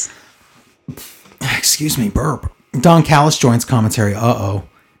Patterson. Yes. Excuse me, burp. Don Callis joins commentary. Uh-oh.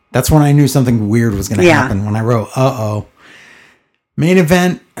 That's when I knew something weird was going to happen, when I wrote, uh-oh. Main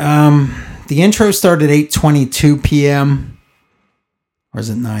event, the intro started at 8:22 p.m. Or is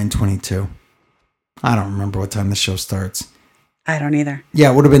it 9:22? I don't remember what time the show starts. I don't either.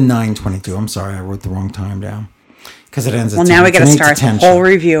 Yeah, it would have been 9:22. I'm sorry, I wrote the wrong time down. Because it ends at 10. Well, now we got to It's an start 8 to 10 the whole show.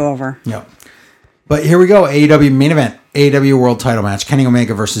 review over. Yep. But here we go. AEW main event. AEW World Title match. Kenny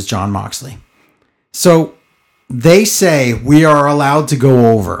Omega versus Jon Moxley. So they say we are allowed to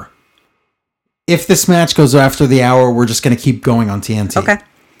go over. If this match goes after the hour, we're just going to keep going on TNT. Okay.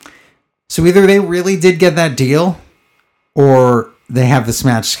 So either they really did get that deal, or they have this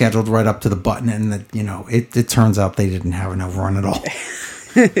match scheduled right up to the button, and that, you know, it turns out they didn't have an overrun at all.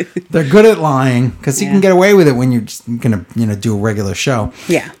 They're good at lying, because you can get away with it when you're just going to, do a regular show.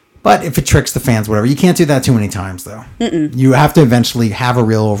 Yeah. But if it tricks the fans, whatever. You can't do that too many times, though. You have to eventually have a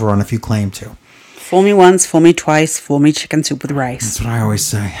real overrun if you claim to. Fool me once, fool me twice, fool me chicken soup with rice. That's what I always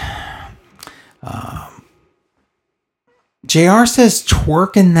say. JR says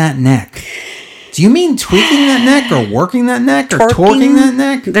twerking that neck. Do you mean tweaking that neck, or working that neck, or twerking that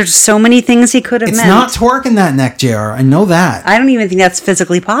neck? There's so many things he could have meant. It's not twerking that neck, JR. I know that. I don't even think that's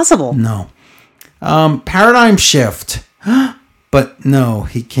physically possible. No. Paradigm shift. But no,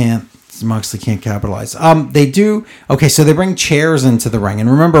 he can't. Moxley can't capitalize. They do. Okay, so they bring chairs into the ring. And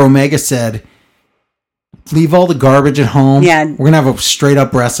remember, Omega said, leave all the garbage at home. Yeah. We're going to have a straight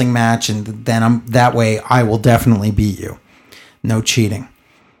up wrestling match. And then that way I will definitely beat you. No cheating.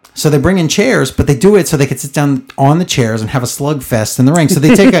 So they bring in chairs, but they do it so they can sit down on the chairs and have a slugfest in the ring. So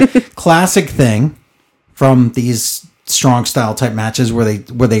they take a classic thing from these strong style type matches where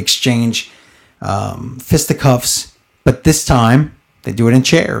they exchange fisticuffs. But this time, they do it in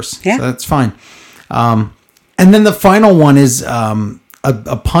chairs. Yeah. So that's fine. And then the final one is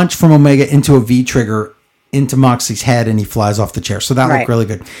a punch from Omega into a V-trigger into Moxley's head, and he flies off the chair. So that looked really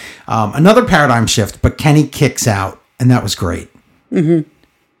good. Another paradigm shift, but Kenny kicks out, and that was great. Mm-hmm.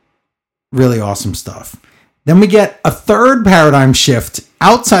 Really awesome stuff. Then we get a third paradigm shift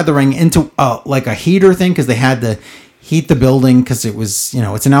outside the ring into like a heater thing, because they had to heat the building because it was,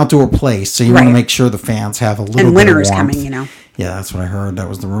 it's an outdoor place. So you want to make sure the fans have a little bit of warmth. And winter is coming, Yeah, that's what I heard. That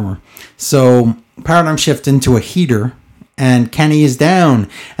was the rumor. So paradigm shift into a heater, and Kenny is down,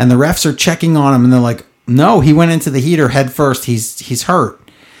 and the refs are checking on him, and they're like, no, he went into the heater head first. He's hurt.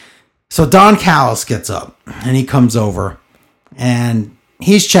 So Don Callis gets up, and he comes over, and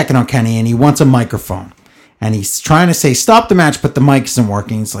he's checking on Kenny, and he wants a microphone. And he's trying to say, stop the match, but the mic isn't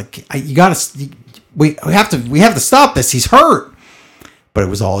working. He's like, we have to stop this. He's hurt. But it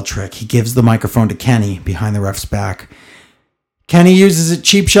was all a trick. He gives the microphone to Kenny behind the ref's back. Kenny uses a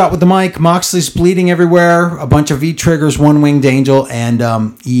cheap shot with the mic. Moxley's bleeding everywhere. A bunch of V-triggers, one winged angel. And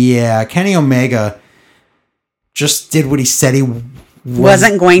Kenny Omega just did what he said he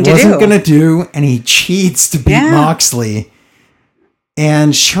wasn't going to do. And he cheats to beat Moxley.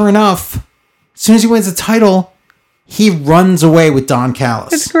 And sure enough, as soon as he wins the title, he runs away with Don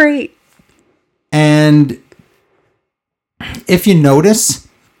Callis. It's great. And if you notice,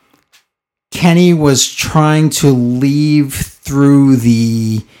 Kenny was trying to leave through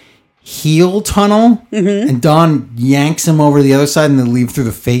the heel tunnel, and Don yanks him over the other side, and they leave through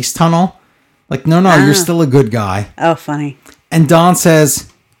the face tunnel. Like, no, you're still a good guy. Oh, funny. And Don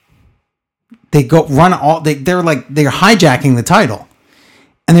says they're hijacking the title,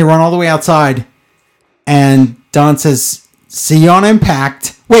 and they run all the way outside. And Don says, see you on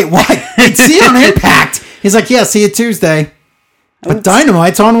Impact. Wait, what? See you on Impact. He's like, yeah, see you Tuesday. But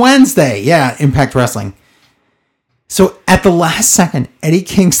Dynamite's on Wednesday. Yeah, Impact Wrestling. So at the last second, Eddie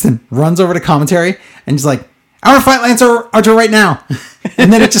Kingston runs over to commentary and he's like, I want to fight Lance Archer right now.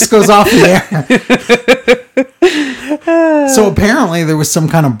 And then it just goes off the air. So apparently there was some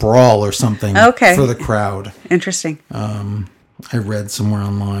kind of brawl or something for the crowd. Interesting. I read somewhere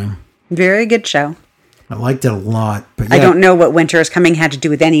online. Very good show. I liked it a lot. But I don't know what Winter is Coming had to do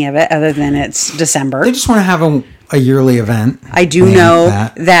with any of it other than it's December. They just want to have a yearly event. I do know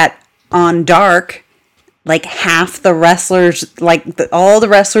that on Dark, like half the wrestlers, like all the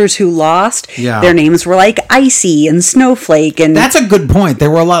wrestlers who lost, their names were like Icy and Snowflake. And that's a good point. They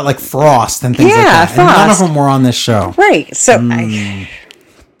were a lot like Frost and things like that. Frost. And none of them were on this show. Right. So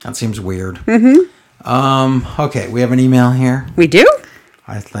that seems weird. Mm-hmm. Okay, we have an email here. We do?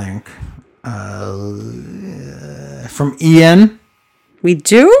 I think. From Ian. We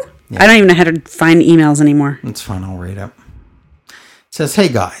do? Yeah. I don't even know how to find emails anymore. It's fine. I'll read it. It says, hey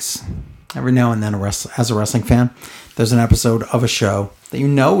guys, every now and then as a wrestling fan, there's an episode of a show that you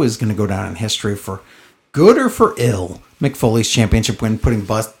know is going to go down in history for good or for ill. Mick Foley's championship win, putting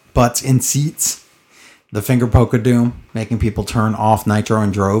butts in seats. The finger poke of doom, making people turn off Nitro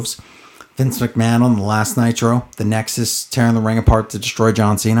in droves. Vince McMahon on the last Nitro. The Nexus tearing the ring apart to destroy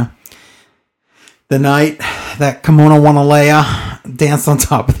John Cena. The night that Kimona Wanalea danced on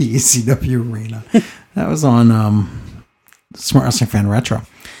top of the ECW arena. That was on Smart Wrestling Fan Retro.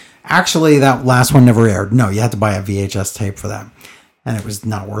 Actually, that last one never aired. No, you had to buy a VHS tape for that. And it was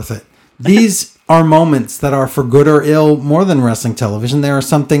not worth it. These are moments that are for good or ill more than wrestling television.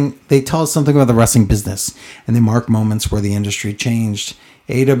 They tell us something about the wrestling business. And they mark moments where the industry changed.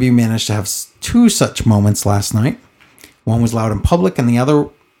 AEW managed to have two such moments last night. One was loud in public and the other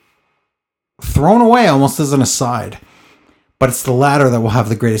thrown away almost as an aside. But it's the latter that will have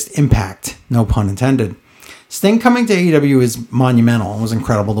the greatest impact. No pun intended. Sting coming to AEW is monumental and was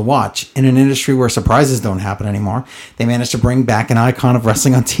incredible to watch. In an industry where surprises don't happen anymore, they managed to bring back an icon of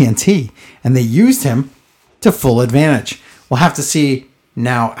wrestling on TNT, and they used him to full advantage. We'll have to see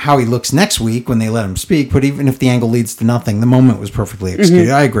now how he looks next week when they let him speak, but even if the angle leads to nothing, the moment was perfectly executed.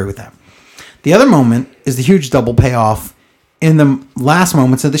 I agree with that. The other moment is the huge double payoff in the last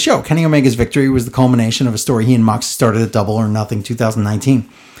moments of the show. Kenny Omega's victory was the culmination of a story he and Mox started at Double or Nothing 2019.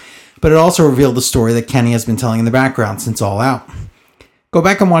 But it also revealed the story that Kenny has been telling in the background since All Out. Go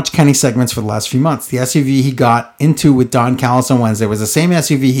back and watch Kenny's segments for the last few months. The SUV he got into with Don Callis on Wednesday was the same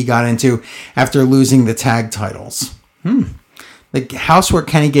SUV he got into after losing the tag titles. The house where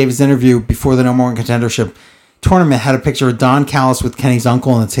Kenny gave his interview before the No More Contendership tournament had a picture of Don Callis with Kenny's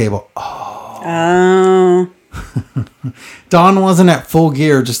uncle on the table. Oh. Don wasn't at full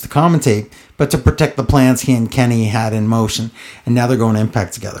gear just to commentate, but to protect the plans he and Kenny had in motion. And now they're going to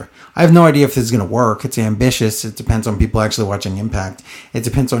Impact together. I have no idea if this is going to work. It's ambitious. It depends on people actually watching Impact. It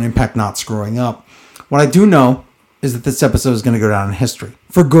depends on Impact not screwing up. What I do know is that this episode is going to go down in history.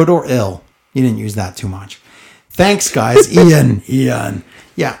 For good or ill. You didn't use that too much. Thanks, guys. Ian.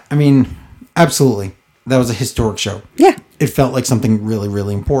 Yeah, I mean, absolutely. That was a historic show. Yeah. It felt like something really,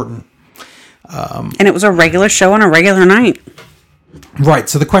 really important. And it was a regular show on a regular night. Right.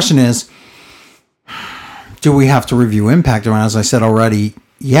 So the question is, do we have to review Impact? And as I said already,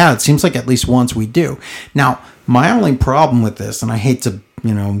 yeah, it seems like at least once we do. Now, my only problem with this, and I hate to,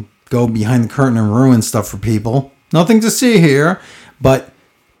 go behind the curtain and ruin stuff for people. Nothing to see here. But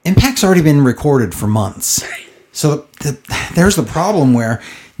Impact's already been recorded for months. So there's the problem where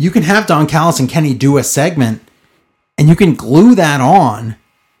you can have Don Callis and Kenny do a segment and you can glue that on,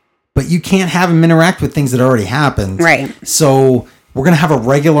 but you can't have them interact with things that already happened. Right. So we're going to have a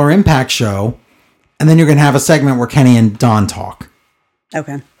regular Impact show, and then you're going to have a segment where Kenny and Don talk.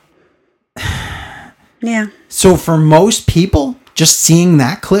 Okay. Yeah. So for most people, just seeing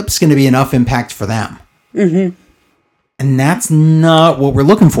that clip is going to be enough impact for them. Mm-hmm. And that's not what we're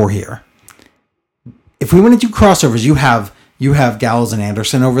looking for here. If we want to do crossovers, you have Gallows and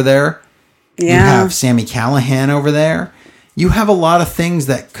Anderson over there. Yeah. You have Sami Callihan over there. You have a lot of things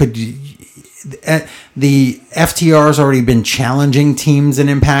that could... The FTR's already been challenging teams in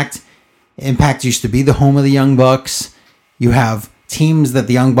Impact. Impact used to be the home of the Young Bucks. You have teams that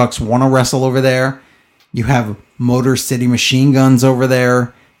the Young Bucks want to wrestle over there. You have Motor City Machine Guns over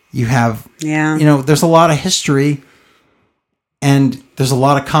there. You have... there's a lot of history. And there's a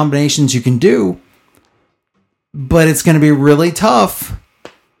lot of combinations you can do. But it's going to be really tough.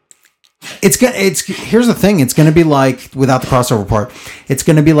 Here's the thing. It's going to be like, without the crossover part, it's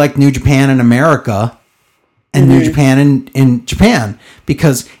going to be like New Japan in America and New Japan in Japan.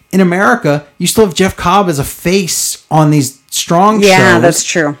 Because in America, you still have Jeff Cobb as a face on these strong shows. Yeah, that's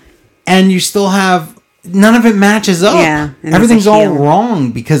true. And you still have, none of it matches up. Yeah, everything's all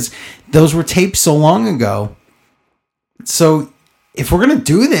wrong because those were taped so long ago. So if we're going to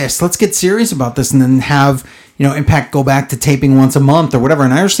do this, let's get serious about this and then have, Impact go back to taping once a month or whatever.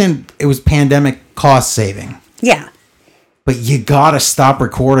 And I understand it was pandemic cost saving. Yeah. But you got to stop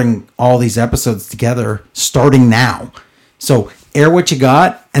recording all these episodes together starting now. So air what you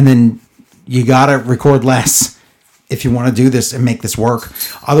got, and then you got to record less if you want to do this and make this work.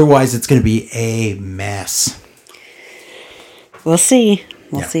 Otherwise, it's going to be a mess. We'll see.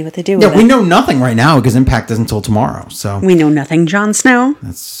 We'll see what they do with it. We know nothing right now because Impact isn't until tomorrow. So we know nothing, Jon Snow.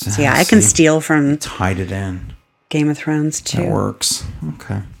 So I can steal from tied it in Game of Thrones too. That works.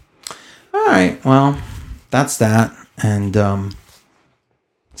 Okay. All right. Well, that's that. And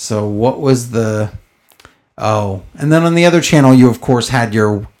so what was the... Oh, and then on the other channel, you, of course, had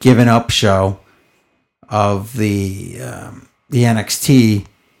your Given Up show of the NXT.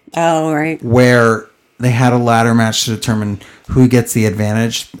 Oh, right. Where they had a ladder match to determine who gets the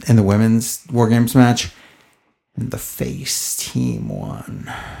advantage in the women's War Games match. And the face team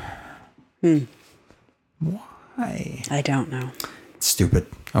won. Why? I don't know. It's stupid.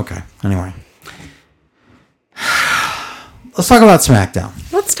 Okay. Anyway. Let's talk about SmackDown.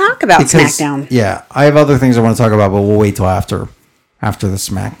 Let's talk about SmackDown. Yeah, I have other things I want to talk about, but we'll wait till after the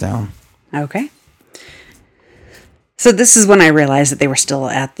SmackDown. Okay. So this is when I realized that they were still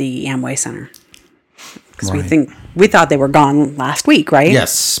at the Amway Center. Because we thought they were gone last week, right?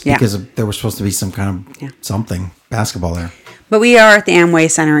 Yes, because there was supposed to be some kind of something basketball there. But we are at the Amway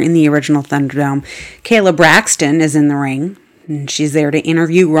Center in the original Thunderdome. Kayla Braxton is in the ring, and she's there to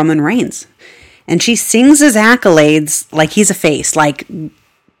interview Roman Reigns. And she sings his accolades like he's a face, like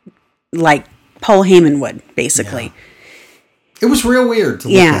Paul Heyman would, basically. Yeah. It was real weird to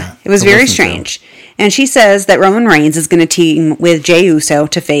look at. It was very strange. And she says that Roman Reigns is going to team with Jey Uso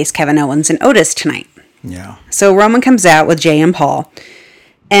to face Kevin Owens and Otis tonight. Yeah. So Roman comes out with Jey and Paul.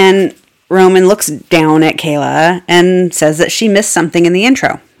 And Roman looks down at Kayla and says that she missed something in the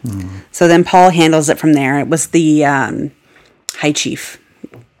intro. So then Paul handles it from there. It was the High Chief.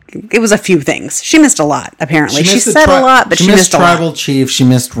 It was a few things. She missed a lot, apparently. She said a lot, but she missed a lot. Tribal Chief. She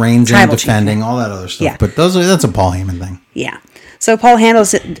missed Reigns and defending, all that other stuff. Yeah. But that's a Paul Heyman thing. Yeah. So Paul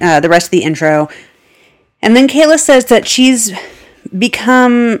handles it, the rest of the intro. And then Kayla says that she's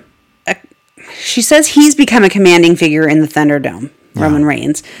become... She says he's become a commanding figure in the Thunderdome, Roman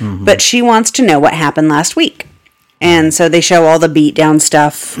Reigns. Mm-hmm. But she wants to know what happened last week. And so they show all the beatdown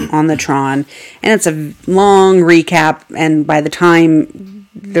stuff on the Tron. And it's a long recap. And by the time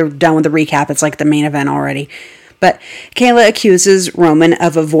they're done with the recap, it's like the main event already. But Kayla accuses Roman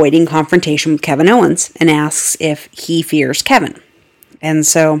of avoiding confrontation with Kevin Owens and asks if he fears Kevin. And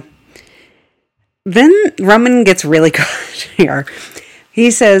so then Roman gets really good here. He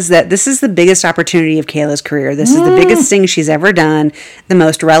says that this is the biggest opportunity of Kayla's career. This is the biggest thing she's ever done, the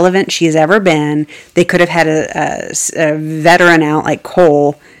most relevant she's ever been. They could have had a veteran out like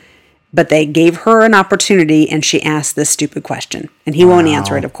Cole, but they gave her an opportunity, and she asked this stupid question. And he won't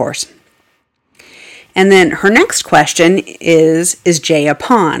answer it, of course. And then her next question is Jey a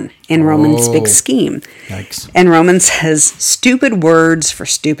pawn in Roman's big scheme? Yikes. And Roman says, stupid words for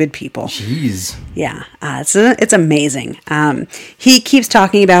stupid people. Jeez. Yeah, it's amazing. He keeps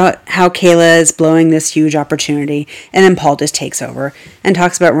talking about how Kayla is blowing this huge opportunity, and then Paul just takes over and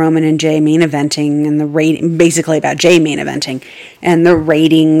talks about Roman and Jey main eventing and the rating, basically about Jey main eventing and the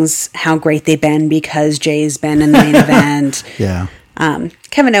ratings, how great they've been because Jey's been in the main event. Yeah.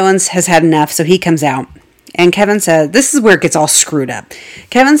 Kevin Owens has had enough, so he comes out. And Kevin says, this is where it gets all screwed up.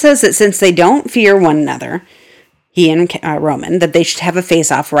 Kevin says that since they don't fear one another, he and Roman, that they should have a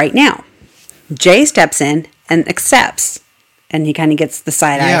face-off right now. Jey steps in and accepts. And he kind of gets the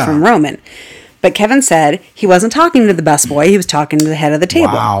side eye from Roman. But Kevin said he wasn't talking to the busboy, he was talking to the head of the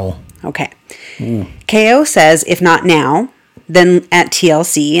table. Wow. Okay. KO says, if not now, then at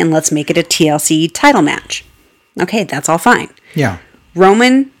TLC, and let's make it a TLC title match. Okay, that's all fine. Yeah.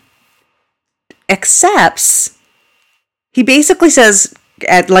 Roman accepts. He basically says,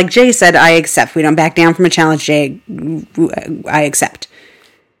 like Jey said, I accept. We don't back down from a challenge, Jey. I accept.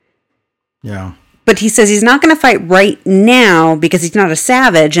 Yeah. But he says he's not going to fight right now because he's not a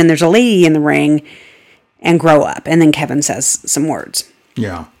savage and there's a lady in the ring and grow up. And then Kevin says some words.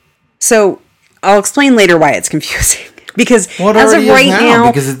 Yeah. So I'll explain later why it's confusing. Because as of right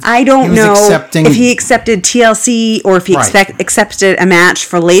now, I don't know if he accepted TLC or if he accepted a match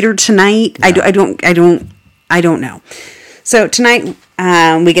for later tonight. Yeah. I don't know. So tonight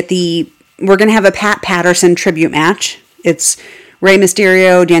we're going to have a Pat Patterson tribute match. It's Rey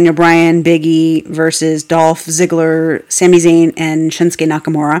Mysterio, Daniel Bryan, Big E versus Dolph Ziggler, Sami Zayn, and Shinsuke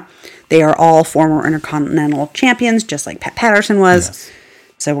Nakamura. They are all former Intercontinental champions, just like Pat Patterson was. Yes.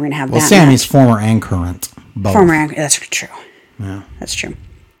 So we're going to have that Sammy's match. Former and current. Both. That's true. Yeah. That's true.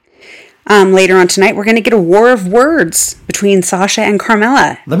 Later on tonight, we're going to get a war of words between Sasha and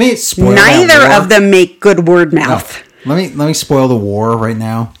Carmella. Let me spoil Neither that war. of them make good word No. mouth. Let me spoil the war right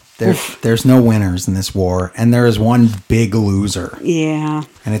now. There's no winners in this war, and there is one big loser, Yeah,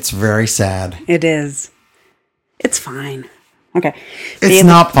 and it's very sad. it is. It's fine. Okay. It's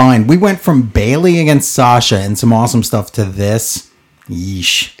not fine. We went from Bailey against Sasha and some awesome stuff to this.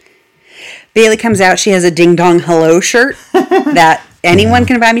 Yeesh. Bailey comes out. She has a Ding Dong Hello shirt that anyone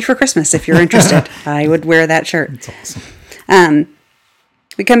can buy me for Christmas if you're interested. I would wear that shirt. It's awesome.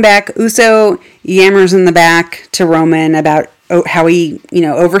 We come back. Uso yammers in the back to Roman about how he,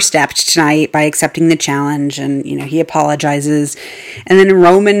 overstepped tonight by accepting the challenge, and he apologizes. And then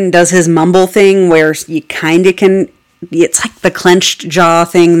Roman does his mumble thing where you kind of can. It's like the clenched jaw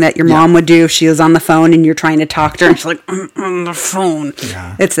thing that your mom would do if she was on the phone and you're trying to talk to her and she's like, I'm on the phone.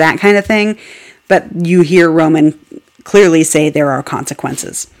 Yeah. It's that kind of thing. But you hear Roman clearly say there are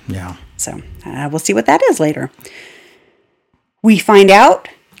consequences. Yeah. So we'll see what that is later. We find out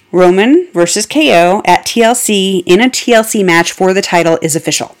Roman versus KO at TLC in a TLC match for the title is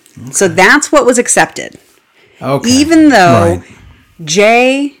official. Okay. So that's what was accepted. Okay. Even though Right.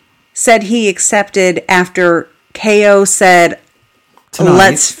 Jay said he accepted after KO said, Tonight.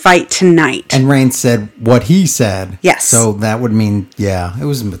 let's fight tonight. And Reigns said what he said. Yes. So that would mean, it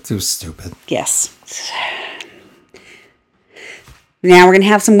was stupid. Yes. Now we're going to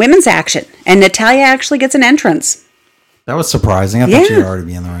have some women's action. And Natalya actually gets an entrance. That was surprising. I thought she'd already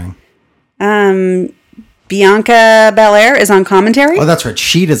be in the ring. Bianca Belair is on commentary. Oh, that's right.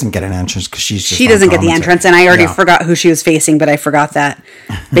 She doesn't get an entrance because she doesn't get the entrance, and I already forgot who she was facing, but I forgot that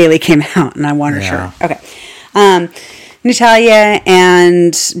Bailey came out, and I wanted her. Okay. Natalya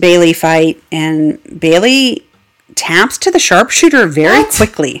and Bailey fight, and Bailey taps to the sharpshooter very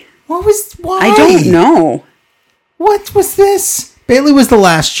quickly. Why? I don't know. What was this? Bailey was the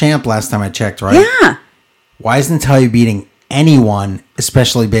last champ last time I checked, right? Yeah. Why isn't Natalya beating anyone,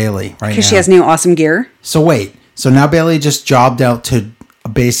 especially Bailey, right now? Because she has new awesome gear. So wait. So now Bailey just jobbed out to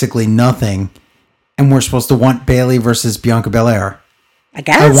basically nothing, and we're supposed to want Bailey versus Bianca Belair. I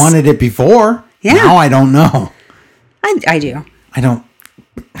guess. I wanted it before. Yeah. Now I don't know. I do. I don't.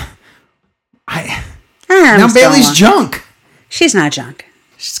 I'm Now still Bailey's on. junk. She's not junk.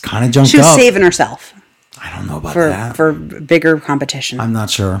 She's kind of junked She was up. saving herself I don't know about that. for bigger competition. I'm not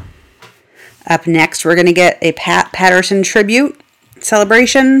sure. Up next, we're going to get a Pat Patterson tribute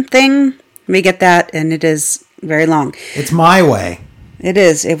celebration thing. We get that, and it is very long. It's my way. It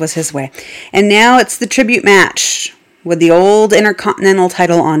is. It was his way. And now it's the tribute match with the old Intercontinental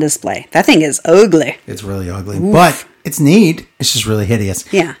title on display. That thing is ugly. It's really ugly, but it's neat. It's just really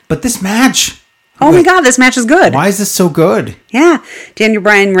hideous. Yeah. But this match. Oh my God, this match is good. Why is this so good? Yeah. Daniel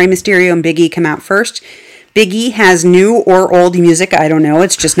Bryan, Rey Mysterio, and Big E come out first. Big E has new or old music. I don't know.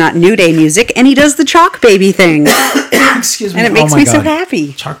 It's just not New Day music. And he does the Chalk Baby thing. Excuse me. And it makes my me so God.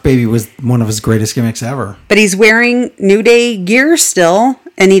 happy. Chalk Baby was one of his greatest gimmicks ever. But he's wearing New Day gear still.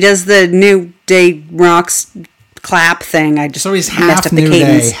 And he does the New Day Rocks clap thing. I just So he's messed half up the New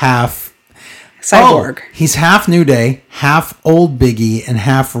cadence. Day, half Cyborg. Oh, he's half New Day, half old Biggie, and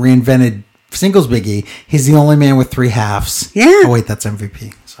half reinvented singles Biggie. He's the only man with three halves. Yeah. Oh wait, that's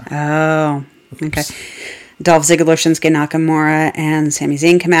MVP. Sorry. Oh, okay. Dolph Ziggler, Shinsuke Nakamura, and Sami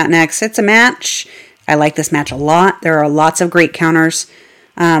Zayn come out next. It's a match. I like this match a lot. There are lots of great counters.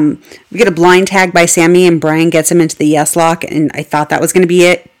 We get a blind tag by Sami, and Bryan gets him into the yes lock, and I thought that was going to be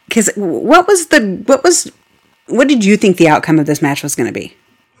it. Because what did you think the outcome of this match was going to be?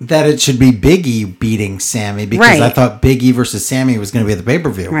 That it should be Biggie beating Sammy because Right. I thought Biggie versus Sammy was going to be at the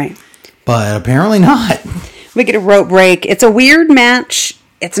pay-per-view. Right. But apparently not. We get a rope break. It's a weird match.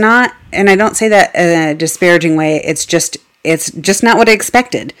 It's not, and I don't say that in a disparaging way. It's just not what I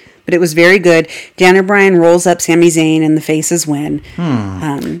expected. But it was very good. Daniel Bryan rolls up Sami Zayn and the faces win.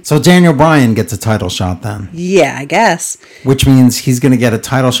 So Daniel Bryan gets a title shot then, Yeah, I guess. which means he's going to get a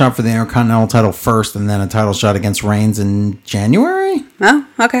title shot for the Intercontinental title first and then a title shot against Reigns in January? Oh,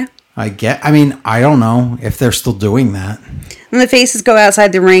 okay. I don't know if they're still doing that. And the faces go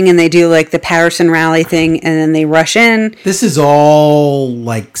outside the ring and they do like the Patterson rally thing and then they rush in. This is all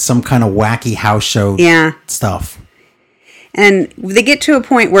like some kind of wacky house show Yeah. stuff. And they get to a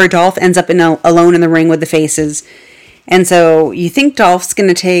point where Dolph ends up alone in the ring with the faces. And so you think Dolph's going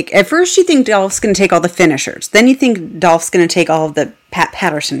to take... At first you think Dolph's going to take all the finishers. Then you think Dolph's going to take all of the Pat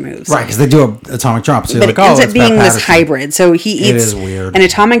Patterson moves. Right, because they do a atomic drop. So you're But like, it ends oh, up it's being Pat this Patterson. hybrid. So he It eats is weird. an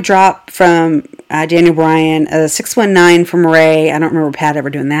atomic drop from Daniel Bryan, a 619 from Ray. I don't remember Pat ever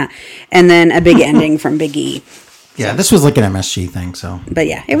doing that. And then a big ending from Big E. Yeah, this was like an MSG thing, so. But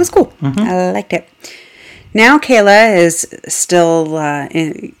yeah, it was cool. I liked it. Now Kayla is still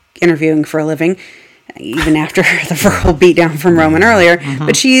interviewing for a living, even after the verbal beatdown from Roman earlier.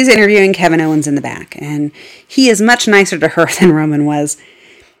 But she's interviewing Kevin Owens in the back, and he is much nicer to her than Roman was.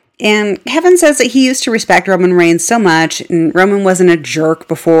 And Kevin says that he used to respect Roman Reigns so much, and Roman wasn't a jerk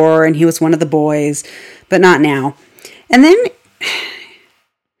before, and he was one of the boys, but not now. And then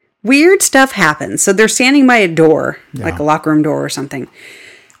weird stuff happens. So they're standing by a door, like a locker room door or something,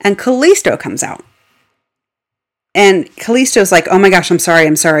 and Kalisto comes out. And Kalisto's like, "Oh my gosh, I'm sorry.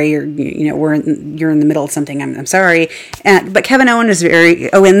 You're in the middle of something. I'm sorry." But Kevin Owens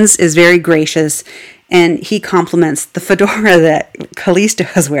is very gracious, and he compliments the fedora that Kalisto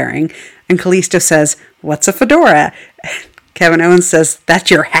is wearing. And Kalisto says, "What's a fedora?" Kevin Owens says, "That's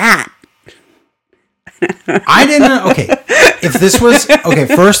your hat." I didn't know. Okay, if this was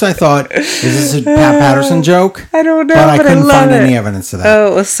first I thought, is this a Pat Patterson joke? I don't know, but I couldn't find it. any evidence of that.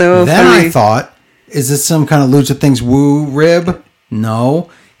 Oh, it was so then funny. I thought, is this some kind of Lucha Things woo rib? No,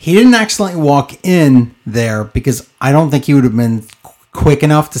 he didn't accidentally walk in there because I don't think he would have been quick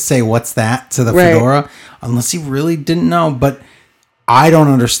enough to say what's that to the fedora unless he really didn't know. But I don't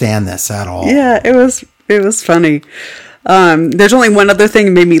understand this at all. Yeah, it was funny. There's only one other thing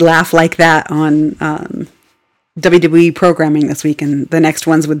that made me laugh like that on WWE programming this week, and the next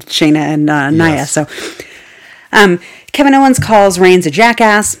one's with Shayna and Nia. Yes. So Kevin Owens calls Reigns a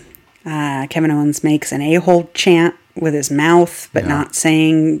jackass. Kevin Owens makes an a-hole chant with his mouth, but not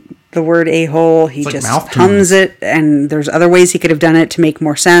saying the word a-hole. He like just mouth-tunes. hums it, and there's other ways he could have done it to make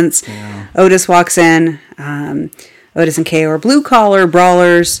more sense. Yeah. Otis walks in. Otis and KO are blue-collar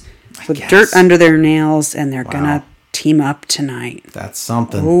brawlers with dirt under their nails, and they're gonna team up tonight. That's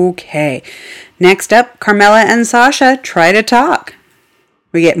something. Okay. Next up, Carmella and Sasha try to talk.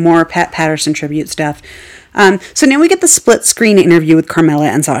 We get more Pat Patterson tribute stuff. So now we get the split screen interview with Carmella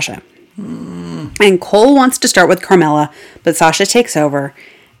and Sasha. And Cole wants to start with Carmella, but Sasha takes over.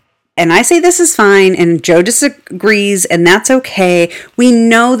 And I say this is fine, and Joe disagrees, and that's okay. We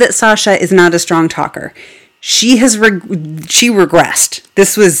know that Sasha is not a strong talker. She has she regressed.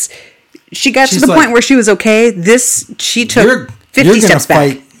 She got to the point where she was okay. She took 50 steps back.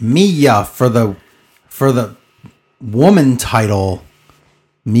 You're gonna fight Mia for the woman title.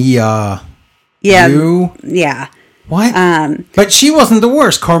 Mia. Yeah. You? Yeah. What? But she wasn't the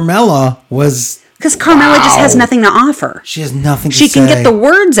worst. Carmella was. Because Carmella just has nothing to offer. She has nothing to say. She can say. get the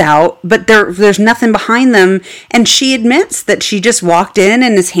words out, but there's nothing behind them. And she admits that she just walked in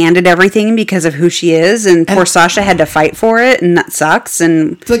and is handed everything because of who she is. And poor Sasha had to fight for it, and that sucks.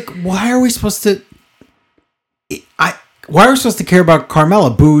 And it's like, why are we supposed to... Why are we supposed to care about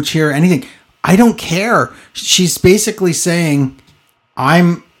Carmella? Boo, cheer, anything. I don't care. She's basically saying,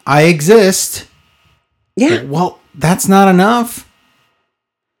 I exist. Yeah. Well, that's not enough.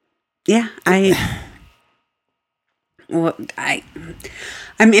 Yeah, I'm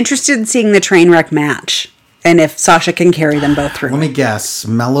interested in seeing the train wreck match and if Sasha can carry them both through. Let me guess.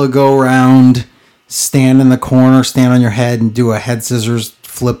 Mella go around, stand in the corner, stand on your head, and do a head scissors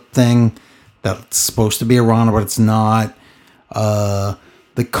flip thing that's supposed to be a Rana, but it's not. The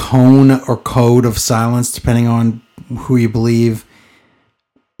cone or code of silence, depending on who you believe.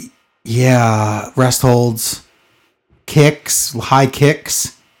 Yeah, rest holds, kicks, high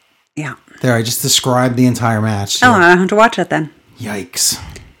kicks. Yeah. There, I just described the entire match. So. Oh, I have to watch it then. Yikes.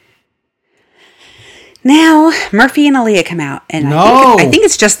 Now, Murphy and Aaliyah come out, and I think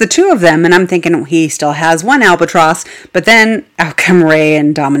it's just the two of them, and I'm thinking he still has one albatross, but then out come Ray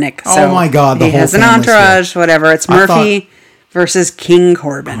and Dominic. So oh my God, he has an entourage, whatever. It's Murphy versus King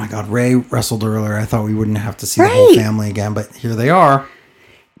Corbin. Oh my God, Ray wrestled earlier. I thought we wouldn't have to see the whole family again, but here they are.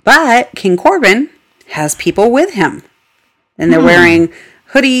 But King Corbin has people with him, and they're wearing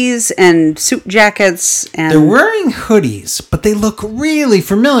hoodies and suit jackets, and they're wearing hoodies, but they look really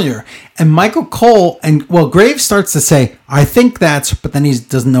familiar. And Michael Cole Graves starts to say, "I think that's," but then he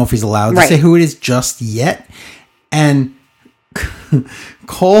doesn't know if he's allowed to say who it is just yet. And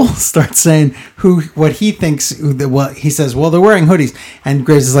Cole starts saying what he thinks. What he says, well, they're wearing hoodies, and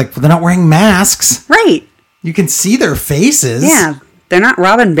Graves is like, "Well, they're not wearing masks, right? You can see their faces. Yeah, they're not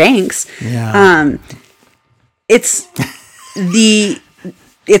Robin Banks. Yeah,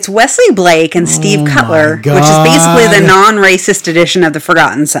 It's Wesley Blake and Steve Cutler, which is basically the non-racist edition of the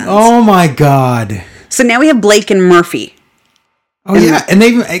Forgotten Sons. Oh my God. So now we have Blake and Murphy. Oh, yeah. And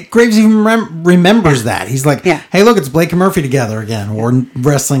Graves even remembers that. He's like, hey, look, it's Blake and Murphy together again, or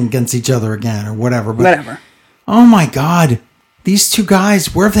wrestling against each other again, or whatever. But, whatever. Oh my God. These two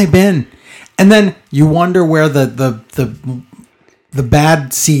guys, where have they been? And then you wonder where the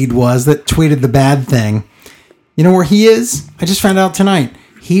bad seed was that tweeted the bad thing. You know where he is? I just found out tonight.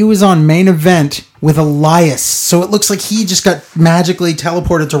 He was on Main Event with Elias. So it looks like he just got magically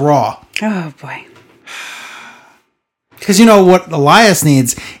teleported to Raw. Oh, boy. Because you know what Elias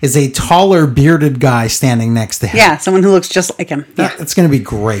needs is a taller, bearded guy standing next to him. Yeah, someone who looks just like him. Yeah. It's going to be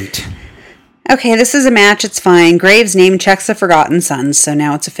great. Okay, this is a match. It's fine. Graves' name checks the Forgotten Sons, so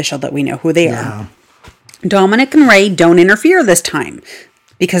now it's official that we know who they are. Dominic and Ray don't interfere this time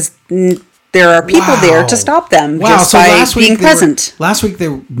because there are people there to stop them just by being present. Last week,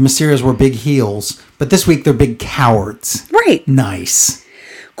 the Mysterios were big heels, but this week they're big cowards. Right. Nice.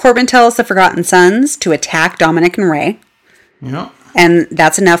 Corbin tells the Forgotten Sons to attack Dominic and Ray. Yeah. And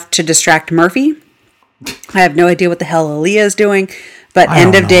that's enough to distract Murphy. I have no idea what the hell Aaliyah is doing, but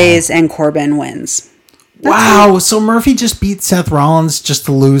end of days and Corbin wins. Wow. So Murphy just beat Seth Rollins just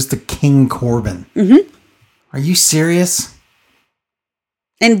to lose to King Corbin. Mm-hmm. Are you serious?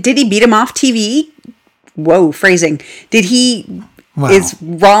 And did he beat him off TV? Whoa, phrasing. Did he... Wow. Is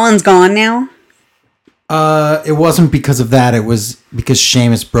Rollins gone now? It wasn't because of that. It was because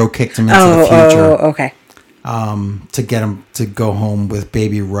Sheamus bro-kicked him into the future. Oh, okay. To get him to go home with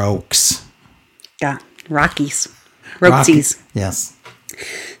baby Rokes. Yeah, Rockies. Roketsies. Yes.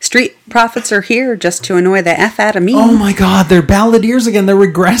 Street Profits are here just to annoy the F out of me. Oh my God, they're balladeers again. They're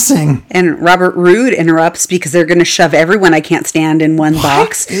regressing. And Robert Roode interrupts because they're going to shove everyone I can't stand in one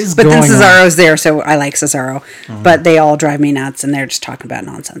box. But then Cesaro's there, so I like Cesaro. Mm-hmm. But they all drive me nuts, and they're just talking about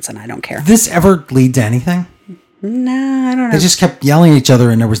nonsense, and I don't care. Did this ever lead to anything? No, I don't know. They just kept yelling at each other,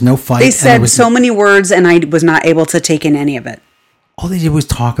 and there was no fight. They said so many words, and I was not able to take in any of it. All they did was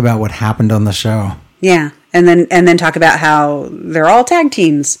talk about what happened on the show. Yeah, and then talk about how they're all tag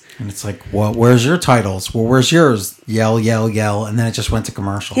teams. And it's like, well, where's your titles? Well, where's yours? Yell, yell, yell, and then it just went to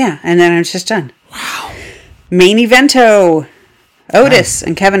commercial. Yeah, and then it's just done. Wow. Main evento. Otis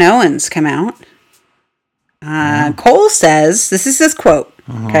and Kevin Owens come out. Cole says, this is his quote,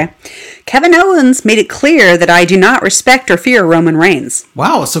 okay? Kevin Owens made it clear that I do not respect or fear Roman Reigns.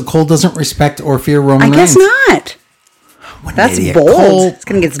 Wow, so Cole doesn't respect or fear Roman Reigns? I guess not. What That's idiot. bold. Cole, it's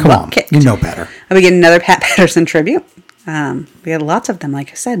going to get his come butt on, kicked. You know better. And we get another Pat Patterson tribute. We had lots of them,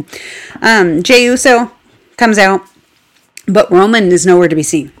 like I said. Jey Uso comes out, but Roman is nowhere to be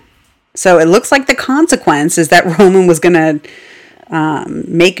seen. So it looks like the consequence is that Roman was going to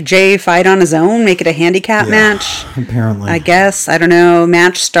make Jey fight on his own, make it a handicap match. Apparently. I guess. I don't know.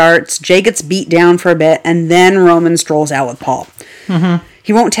 Match starts. Jey gets beat down for a bit, and then Roman strolls out with Paul. Mm-hmm.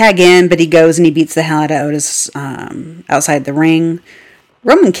 He won't tag in, but he goes and he beats the hell out of Otis outside the ring.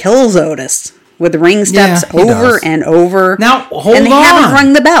 Roman kills Otis with the ring steps over and over. Now, hold on. And they haven't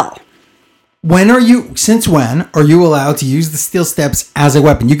rung the bell. Since when are you allowed to use the steel steps as a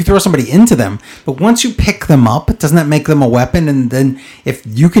weapon? You can throw somebody into them, but once you pick them up, doesn't that make them a weapon? And then if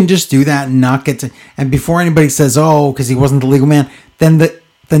you can just do that and not get to, and before anybody says, oh, because he wasn't the legal man, then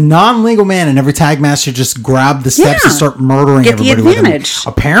the non-legal man in every tag match should just grab the steps and start murdering everybody with them.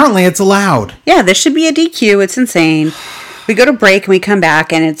 Apparently it's allowed. Yeah, this should be a DQ. It's insane. We go to break and we come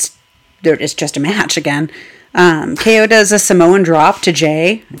back and it's just a match again. KO does a Samoan drop to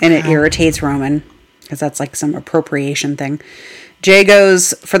Jey, and it irritates Roman because that's like some appropriation thing. Jey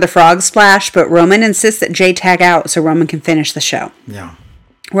goes for the frog splash, but Roman insists that Jey tag out so Roman can finish the show. Yeah.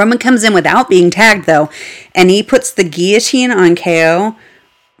 Roman comes in without being tagged, though, and he puts the guillotine on KO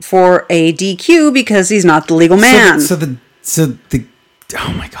for a DQ because he's not the legal man.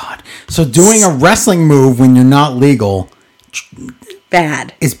 Oh my God. So doing a wrestling move when you're not legal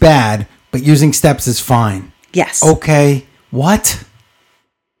is bad, but using steps is fine. Yes. Okay. What?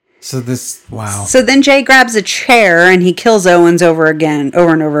 Wow. So then Jey grabs a chair and he kills Owens over and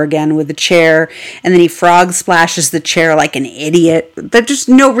over again with the chair, and then he frog splashes the chair like an idiot. There's just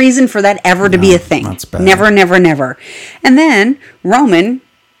no reason for that ever to be a thing. That's bad. Never, never, never. And then Roman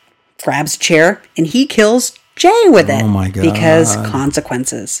grabs a chair and he kills Jey with it. Oh my God. Because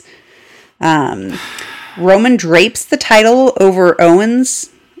consequences. Roman drapes the title over Owens,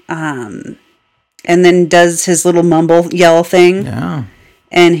 and then does his little mumble yell thing. Yeah.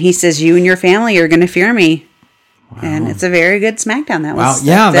 And he says, you and your family are going to fear me. Wow. And it's a very good SmackDown. That was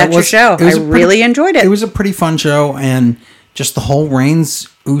your show. I really enjoyed it. It was a pretty fun show. And just the whole Reigns,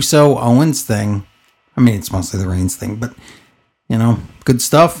 Uso, Owens thing. I mean, it's mostly the Reigns thing, but, good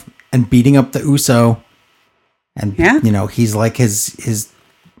stuff. And beating up the Uso. And, he's like his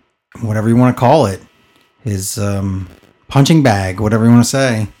whatever you want to call it, his punching bag, whatever you want to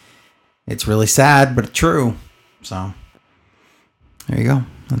say. It's really sad, but it's true. So... there you go.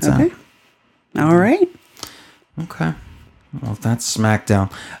 That's okay. All right. Okay. Well, that's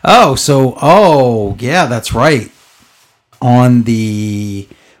SmackDown. Oh, yeah, that's right. On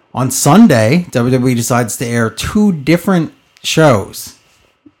Sunday, WWE decides to air 2 different shows.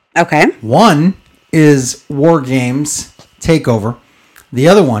 Okay. One is War Games Takeover. The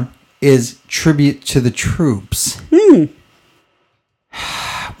other one is Tribute to the Troops.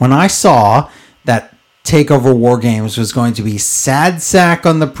 When I saw that Takeover War Games was going to be Sad Sack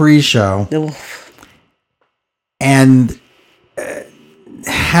on the pre-show and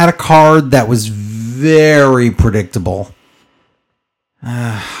had a card that was very predictable,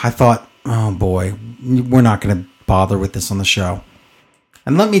 I thought, oh boy, we're not going to bother with this on the show.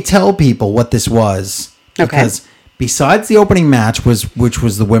 And let me tell people what this was. Because besides the opening match, which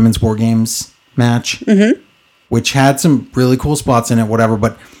was the Women's War Games match, which had some really cool spots in it, whatever.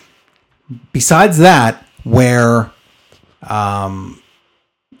 But besides that, where Giant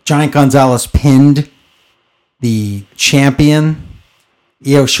Gonzalez pinned the champion,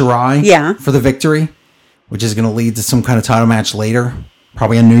 Io Shirai, for the victory, which is going to lead to some kind of title match later,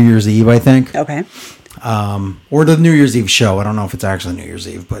 probably on New Year's Eve, I think. Okay. Or the New Year's Eve show. I don't know if it's actually New Year's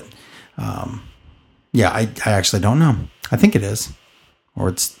Eve, but yeah, I actually don't know. I think it is. Or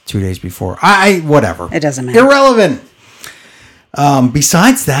it's 2 days before. Whatever. It doesn't matter. Irrelevant.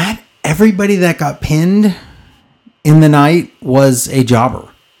 Besides that, everybody that got pinned in the night was a jobber,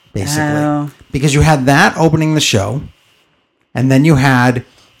 basically. Oh. Because you had that opening the show, and then you had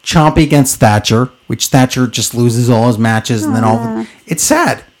Ciampa against Thatcher, which Thatcher just loses all his matches, and then it's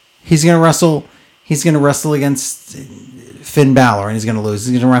sad. He's gonna wrestle against Finn Balor, and he's gonna lose.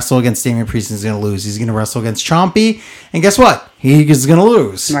 He's gonna wrestle against Damian Priest, and he's gonna lose. He's gonna wrestle against Ciampa, and guess what? He is gonna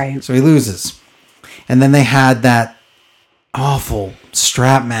lose. Right. So he loses. And then they had that awful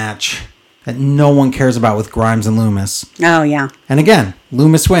strap match that no one cares about with Grimes and Loomis. Oh, yeah. And again,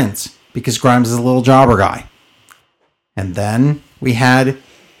 Loomis wins because Grimes is a little jobber guy. And then we had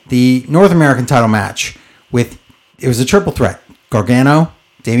the North American title match it was a triple threat. Gargano,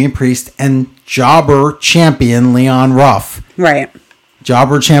 Damian Priest, and jobber champion Leon Ruff. Right.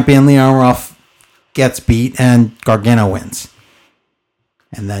 Jobber champion Leon Ruff gets beat and Gargano wins.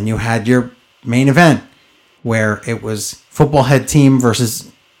 And then you had your main event where it was Football Head team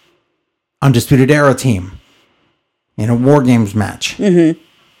versus Undisputed Era team in a War Games match.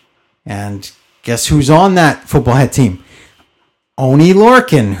 And guess who's on that Football Head team? Oni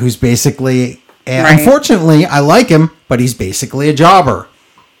Lorcan, who's basically, unfortunately, I like him, but he's basically a jobber.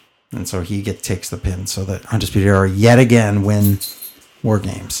 And so he takes the pin so that Undisputed Era yet again win War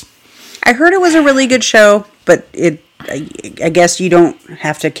Games. I heard it was a really good show, but I guess you don't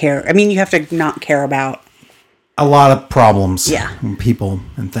have to care. I mean, you have to not care about a lot of problems. Yeah. People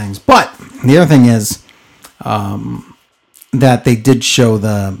and things. But the other thing is that they did show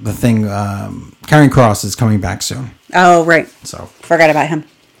the thing. Karrion Kross is coming back soon. Oh, right. So forgot about him.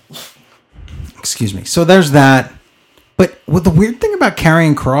 Excuse me. So there's that. But what the weird thing about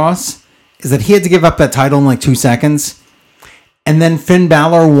Karrion Kross is that he had to give up that title in like 2 seconds. And then Finn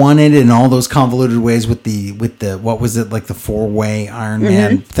Balor won it in all those convoluted ways with the what was it, like the 4-way Iron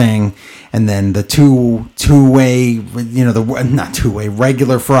Man thing, and then the two-way, not two-way,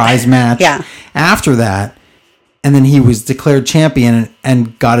 regular Fries match. Yeah. After that, and then he was declared champion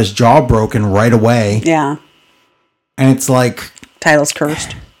and got his jaw broken right away. Yeah. And it's like title's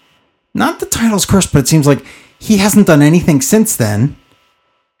cursed. Not the title's cursed, but it seems like he hasn't done anything since then.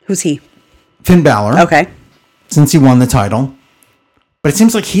 Who's he? Finn Balor. Okay. Since he won the title. But it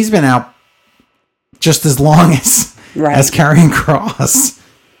seems like he's been out just as long as Karrion Kross.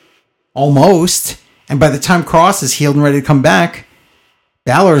 Almost. And by the time Kross is healed and ready to come back,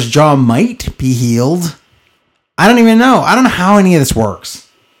 Balor's jaw might be healed. I don't even know. I don't know how any of this works.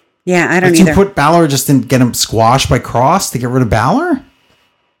 Yeah, I don't either. either. To put Balor just and get him squashed by Kross to get rid of Balor?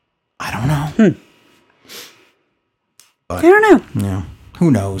 I don't know. But, I don't know. Yeah, who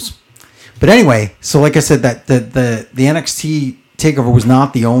knows? But anyway, so like I said, that the NXT TakeOver was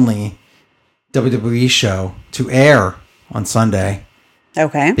not the only WWE show to air on Sunday.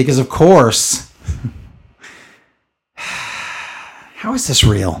 Okay. Because of course, how is this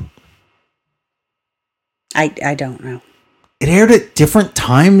real? I don't know. It aired at different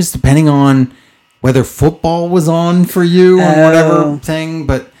times depending on whether football was on for you or whatever thing.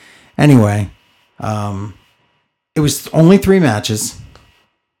 But anyway, it was only 3 matches.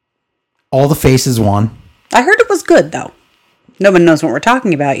 All the faces won. I heard it was good though. No one knows what we're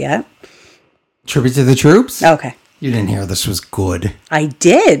talking about yet. Tribute to the Troops? Okay. You didn't hear this was good. I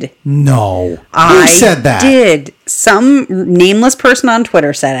did. No. Who said that? I did. Some nameless person on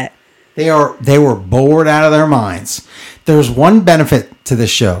Twitter said it. They were bored out of their minds. There's one benefit to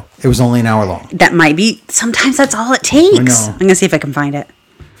this show. It was only an hour long. That might be. Sometimes that's all it takes. I know. I'm going to see if I can find it.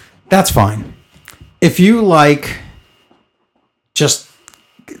 That's fine. If you like just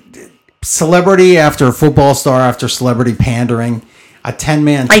celebrity after football star after celebrity pandering, a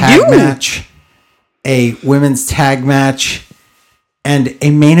 10-man tag match a women's tag match, and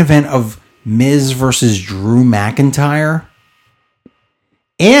a main event of Miz versus Drew McIntyre.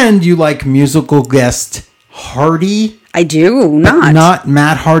 And you like musical guest Hardy. I do But not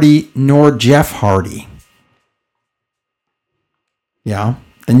Matt Hardy nor Jeff Hardy. Yeah.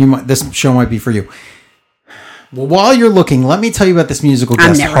 Then this show might be for you. Well, while you're looking, let me tell you about this musical guest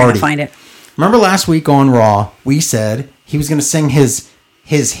I'm never Hardy. going to find it. Remember last week on Raw, we said he was going to sing his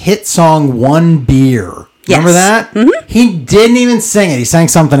hit song "One Beer." Remember that? Mm-hmm. He didn't even sing it. He sang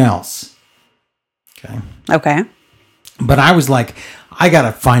something else. Okay. But I was like, I got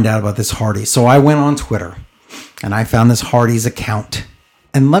to find out about this Hardy. So I went on Twitter and I found this Hardy's account.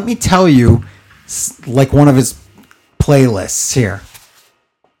 And let me tell you, like one of his playlists here.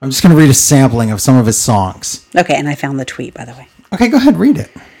 I'm just going to read a sampling of some of his songs. Okay, and I found the tweet, by the way. Okay, go ahead, read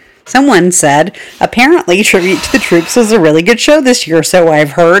it. Someone said, apparently Tribute to the Troops was a really good show this year, so I've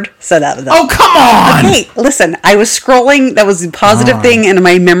heard. So that. Oh, come on! Okay, listen, I was scrolling. That was a positive thing, and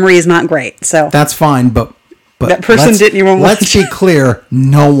my memory is not great. So that's fine, but that person didn't even watch. Let's be clear,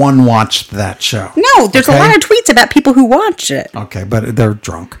 no one watched that show. No, there's a lot of tweets about people who watched it. Okay, but they're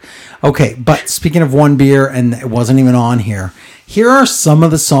drunk. Okay, but speaking of One Beer, and it wasn't even on here, here are some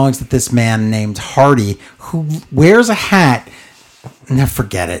of the songs that this man named Hardy, who wears a hat, now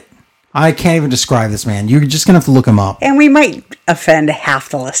forget it. I can't even describe this man. You're just going to have to look him up. And we might offend half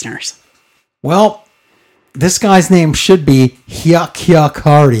the listeners. Well, this guy's name should be Yuck Yuck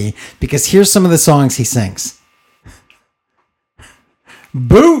Hardy, because here's some of the songs he sings.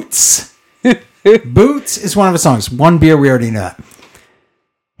 Boots. Boots is one of his songs. One Beer, we already know that.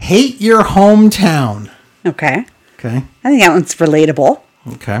 Hate Your Hometown. Okay. Okay. I think that one's relatable.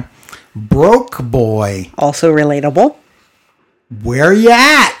 Okay. Broke Boy. Also relatable. Where You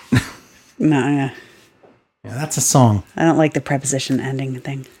At? No. Yeah, that's a song. I don't like the preposition ending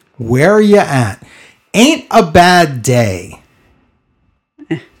thing. Where You At? Ain't a Bad Day.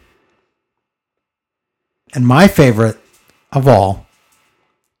 And my favorite of all,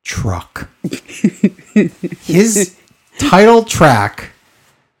 Truck. His title track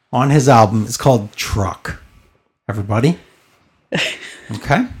on his album is called Truck. Everybody?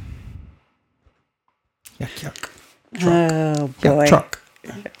 Okay. Yuck, yuck. Truck. Oh, boy. Yuck, truck.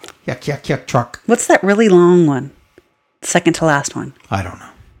 Yuck, yuck, yuck, truck. What's that really long one? Second to last one. I don't know.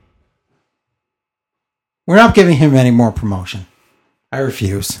 We're not giving him any more promotion. I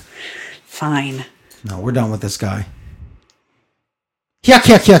refuse. Fine. No, we're done with this guy. Yuck,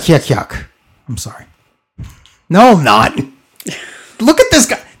 yuck, yuck, yuck, yuck. I'm sorry. No, I'm not. Look at this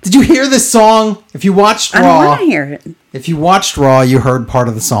guy. Did you hear this song? If you watched Raw, I don't want to hear it. If you watched Raw, you heard part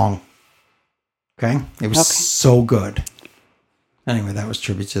of the song. Okay? It was so good. Anyway, that was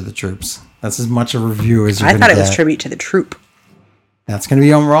Tribute to the Troops. That's as much a review as you're going to get. I thought it was Tribute to the Troop. That's going to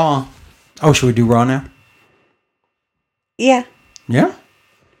be on Raw. Oh, should we do Raw now? Yeah. Yeah?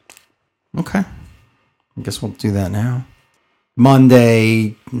 Okay. I guess we'll do that now.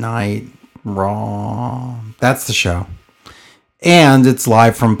 Monday night Raw. That's the show. And it's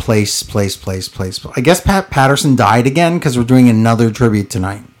live from place. I guess Pat Patterson died again because we're doing another tribute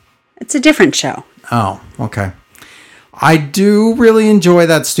tonight. It's a different show. Oh, okay. I do really enjoy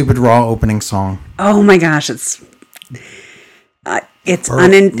that stupid Raw opening song. Oh my gosh, it's now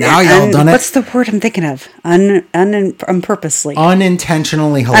y'all done it. What's the word I'm thinking of? Unpurposely.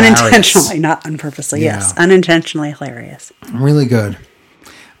 Unintentionally hilarious. Unintentionally, not unpurposely. Yeah. Yes, unintentionally hilarious. Really good.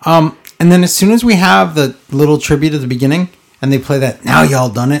 And then as soon as we have the little tribute at the beginning, and they play that "Now Y'all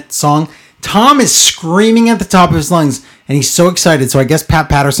Done It" song, Tom is screaming at the top of his lungs, and he's so excited. So I guess Pat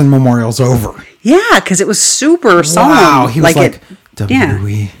Patterson Memorial's over. Yeah, because it was super solemn. Wow, he was like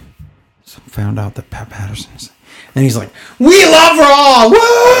WWE yeah. found out that Pat Patterson is, and he's like, "We love Raw,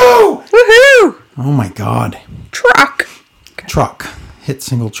 woo, woohoo!" Oh my god, Truck, okay. Truck, hit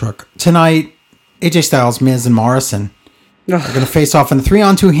single Truck tonight. AJ Styles, Miz, and Morrison are going to face off in a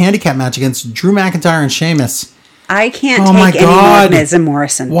 3-on-2 handicap match against Drew McIntyre and Sheamus. I can't take any more of Miz and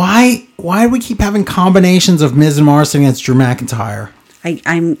Morrison. Why do we keep having combinations of Miz and Morrison against Drew McIntyre?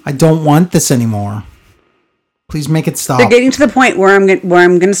 I don't want this anymore. Please make it stop. They're getting to the point where I'm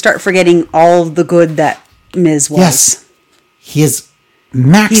going to start forgetting all of the good that Miz was. Yes, he is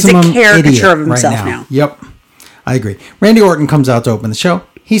maximum. He's a caricature idiot of himself right now. Yep, I agree. Randy Orton comes out to open the show.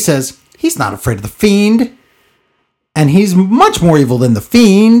 He says he's not afraid of the Fiend, and he's much more evil than the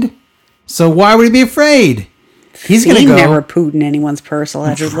Fiend. So why would he be afraid? He's going to go. Never pooed in anyone's purse,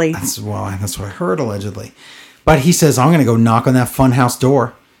 allegedly. That's what I heard, allegedly. But he says, I'm going to go knock on that funhouse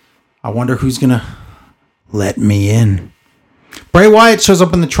door. I wonder who's going to let me in. Bray Wyatt shows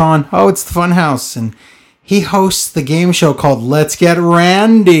up in the Tron. Oh, it's the funhouse. And he hosts the game show called Let's Get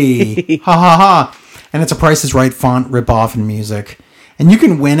Randy. Ha ha ha. And it's a Price is Right font rip-off and music. And you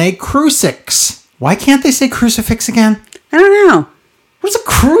can win a crucifix. Why can't they say crucifix again? I don't know. What is a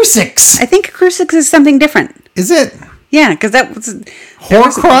crucifix? I think a crucifix is something different. Is it? Yeah, because that was...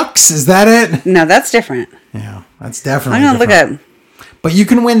 Horcrux? Is that it? No, that's different. Yeah, that's definitely I'm going to look up... But you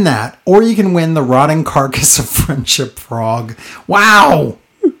can win that. Or you can win the rotting carcass of Friendship Frog. Wow!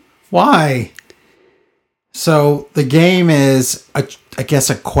 Why? So the game is, I guess,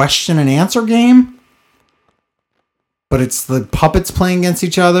 a question and answer game? But it's the puppets playing against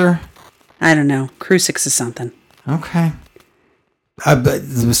each other? I don't know. Crucifix is something. Okay. But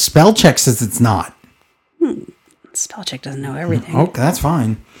the spell check says it's not. Spell check doesn't know everything. Okay, that's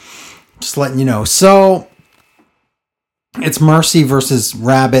fine. Just letting you know. So, it's Mercy versus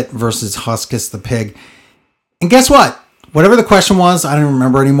Rabbit versus Huskus the pig. And guess what? Whatever the question was, I don't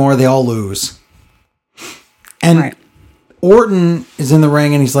remember anymore. They all lose. And Right. Orton is in the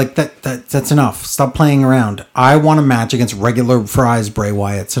ring and he's like, that's enough. Stop playing around. I want a match against regular fries Bray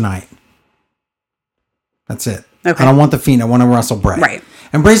Wyatt tonight. That's it. Okay. I don't want the Fiend. I want to wrestle Bray. Right.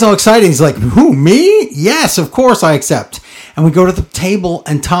 And Bray's all excited. He's like, who, me? Yes, of course I accept. And we go to the table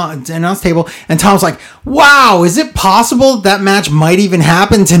and announce table, and Tom's like, wow, is it possible that match might even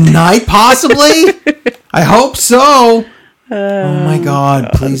happen tonight, possibly? I hope so. Oh my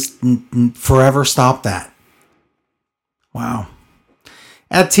God. Please forever stop that. Wow.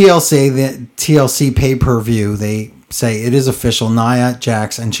 At TLC, the TLC pay-per-view, they say it is official. Nia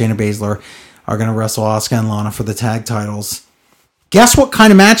Jax and Shayna Baszler are going to wrestle Asuka and Lana for the tag titles. Guess what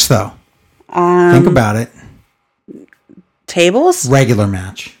kind of match, though? Think about it. Tables? Regular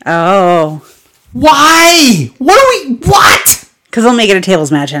match. Oh. Why? What? Because they'll make it a tables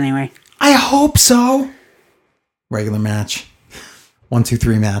match anyway. I hope so. Regular match. 1, 2,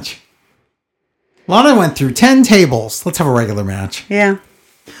 3 match. Lana went through 10 tables. Let's have a regular match. Yeah.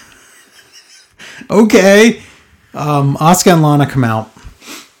 Okay. Asuka and Lana come out.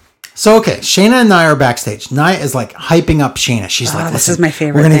 So, okay, Shayna and Nia are backstage. Nia is like hyping up Shayna. She's like, this is my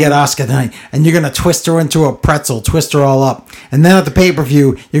favorite We're going to thing. get Asuka tonight. And you're going to twist her into a pretzel, twist her all up. And then at the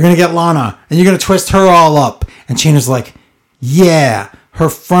pay-per-view, you're going to get Lana. And you're going to twist her all up. And Shayna's like, yeah, her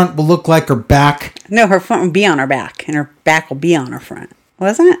front will look like her back. No, her front will be on her back, and her back will be on her front.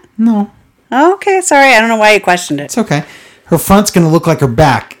 Wasn't it? No, Oh, okay, sorry. I don't know why you questioned it. it's okay. Her front's going to look like her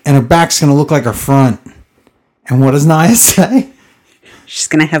back. And her back's going to look like her front. And what does Nia say? She's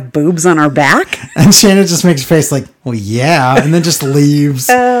going to have boobs on her back? And Shayna just makes a face like, well, yeah. And then just leaves.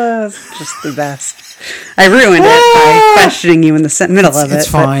 Oh, it's just the best. I ruined it by questioning you in the middle of it.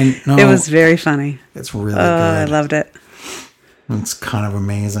 It's but fine. No. It was very funny. It's really I good. loved it. It's kind of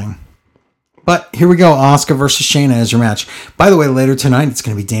amazing. But here we go. Asuka versus Shayna is your match. By the way, later tonight, it's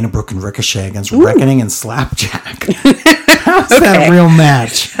going to be Dana Brooke and Ricochet against Reckoning and Slapjack. How's that a real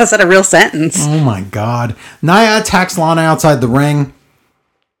match? How's that a real sentence? Oh, my God. Nia attacks Lana outside the ring.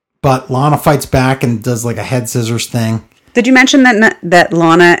 But Lana fights back and does like a head scissors thing. Did you mention that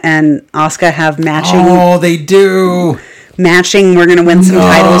Lana and Asuka have matching? Oh, they do. Matching. We're going to win some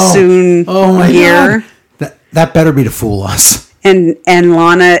titles soon. Oh, my here. God. That better be to fool us. And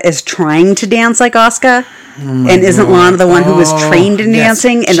Lana is trying to dance like Asuka. And isn't Lana the one who was trained in yes.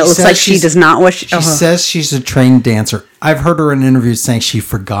 dancing? And She it looks says like she she's- does not wish. She says she's a trained dancer. I've heard her in interviews saying she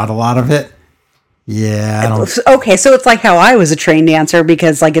forgot a lot of it. Yeah, I don't. Okay, so it's like how I was a trained dancer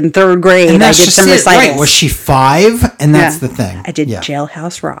because, like, in third grade, I did That's some just it, recitals. right? Was she 5? And that's the thing. I did Yeah.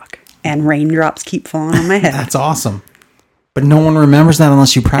 Jailhouse Rock and Raindrops Keep Falling on My Head. That's awesome. But no one remembers that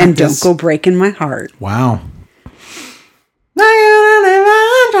unless you practice. And Don't Go Breaking My Heart. Wow.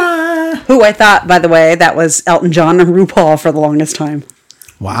 Who I thought, by the way, that was Elton John and RuPaul for the longest time.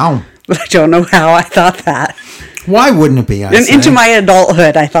 Wow. But I don't know how I thought that. Why wouldn't it be? I And say? into my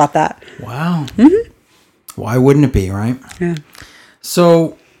adulthood, I thought that. Wow. Mm-hmm. Why wouldn't it be, right? Yeah.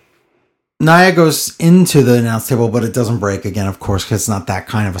 So Nia goes into the announce table, but it doesn't break again, of course, because it's not that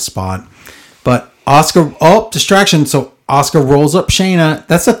kind of a spot. But Asuka, distraction. So Asuka rolls up Shayna.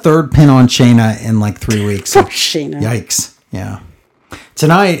 That's a third pin on Shayna in like 3 weeks. Poor Shayna. Yikes. Yeah.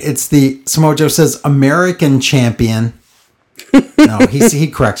 Tonight, it's the Samoa Joe says American champion. No, he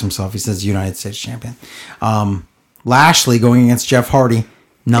corrects himself. He says United States champion. Lashley going against Jeff Hardy.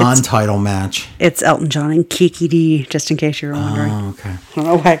 Non-title match. It's Elton John and Kiki D, just in case you were wondering. Oh, okay. I don't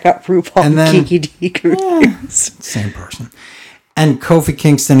know why I got RuPaul and then- Kiki D confused. Same person. And Kofi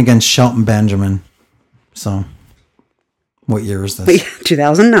Kingston against Shelton Benjamin. So, what year is this?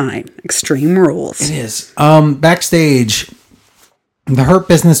 2009. Extreme Rules. It is. Backstage, the Hurt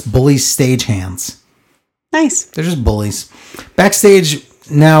Business bullies stagehands. Nice. They're just bullies. Backstage,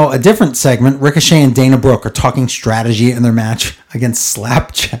 Now, a different segment, Ricochet and Dana Brooke are talking strategy in their match against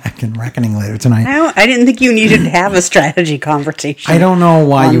Slapjack and Reckoning later tonight. I didn't think you needed to have a strategy conversation. I don't know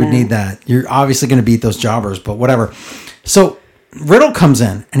why you would need that. You're obviously going to beat those jobbers, but whatever. So Riddle comes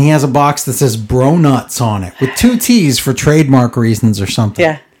in, and he has a box that says Bro Nuts on it with 2 T's for trademark reasons or something.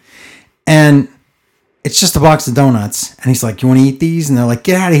 Yeah. And it's just a box of donuts. And he's like, you want to eat these? And they're like,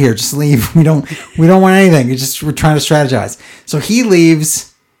 get out of here. Just leave. We don't want anything. We're trying to strategize. So he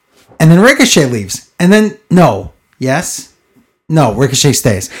leaves, and then Ricochet leaves. And then, No, Ricochet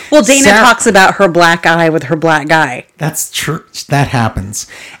stays. Well, Dana talks about her black eye with her black guy. That's true. That happens.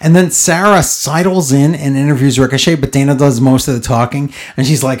 And then Sarah sidles in and interviews Ricochet, but Dana does most of the talking. And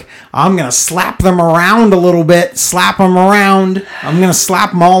she's like, I'm going to slap them around a little bit. Slap them around. I'm going to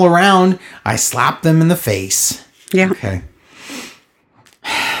slap them all around. I slapped them in the face. Yeah. Okay.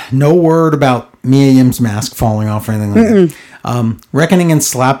 No word about Mia Yim's mask falling off or anything like that. Reckoning and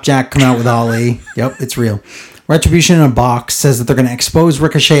Slapjack come out with Ali. Yep, it's real. Retribution in a box says that they're going to expose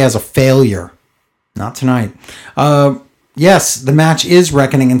Ricochet as a failure. Not tonight. Yes, the match is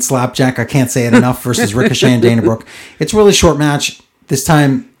Reckoning and Slapjack. I can't say it enough versus Ricochet and Dana Brooke. It's a really short match. This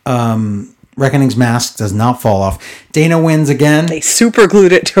time, Reckoning's mask does not fall off. Dana wins again. They super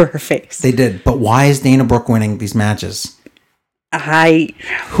glued it to her face. They did. But why is Dana Brooke winning these matches?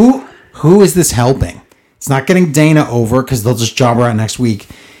 Who is this helping? It's not getting Dana over because they'll just job her out next week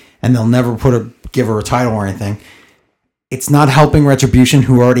and they'll never give her a title or anything. It's not helping Retribution,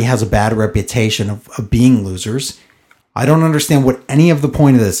 who already has a bad reputation of being losers. I don't understand what any of the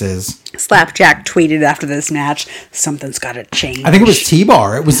point of this is. Slapjack tweeted after this match, something's got to change. I think it was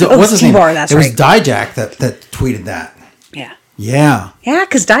T-Bar. It was T-Bar, that's right. It was Dijak that tweeted that. Yeah. Yeah. Yeah,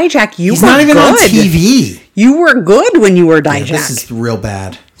 because Dijak, He's not even on TV. You were good when you were Dijak. Yeah, this is real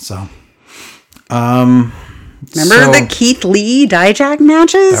bad. So, remember the Keith Lee Dijak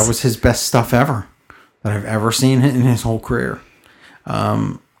matches? That was his best stuff ever that I've ever seen in his whole career.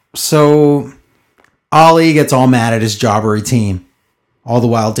 So Ali gets all mad at his jobbery team. All the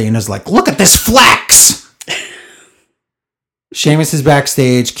while Dana's like, look at this flex! Sheamus is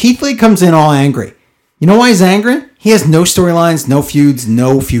backstage. Keith Lee comes in all angry. You know why he's angry? He has no storylines, no feuds,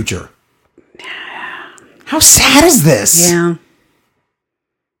 no future. How sad is this? Yeah.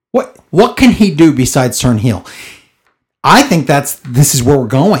 What can he do besides turn heel? I think this is where we're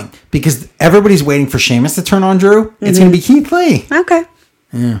going because everybody's waiting for Sheamus to turn on Drew. Mm-hmm. It's going to be Keith Lee. Okay.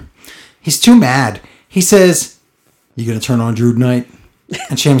 Yeah. He's too mad. He says, you going to turn on Drew tonight?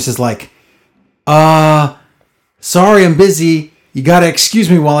 And Sheamus is like, sorry, I'm busy. You got to excuse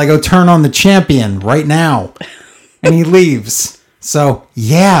me while I go turn on the champion right now. And he leaves. So,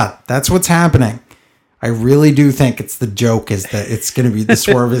 yeah, that's what's happening. I really do think it's the joke is that it's going to be the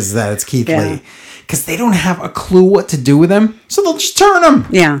swerve is that it's Keith Lee. Because they don't have a clue what to do with him. So they'll just turn him.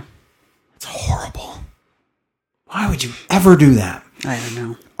 Yeah. It's horrible. Why would you ever do that? I don't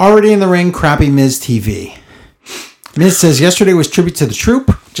know. Already in the ring, crappy Miz TV. Miz says yesterday was tribute to the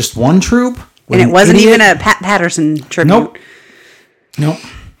troop. Just one troop. And it wasn't even a Pat Patterson tribute. Nope.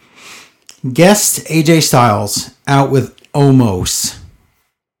 Guest AJ Styles out with Omos.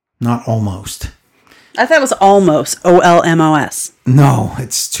 Not almost. I thought it was almost OLMOS. No,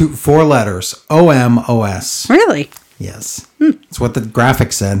 it's 4 letters. OMOS. Really? Yes. That's what the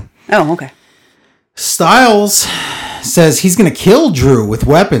graphic said. Oh, okay. Styles says he's going to kill Drew with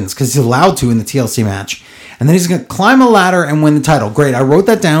weapons because he's allowed to in the TLC match. And then he's going to climb a ladder and win the title. Great. I wrote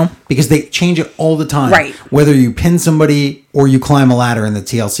that down because they change it all the time. Right. Whether you pin somebody or you climb a ladder in the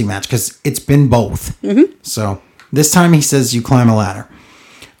TLC match because it's been both. Mm-hmm. So this time he says you climb a ladder.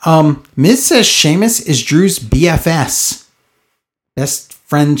 Miz says Sheamus is Drew's BFS. Best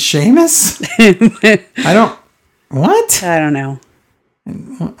friend Sheamus? What? I don't know.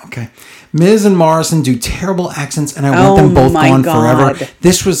 Okay. Miz and Morrison do terrible accents and I want them both gone forever.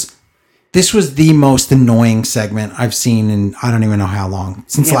 This was the most annoying segment I've seen in I don't even know how long.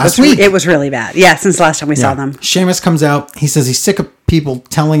 Since last week. It was really bad. Yeah, since last time we saw them. Sheamus comes out. He says he's sick of people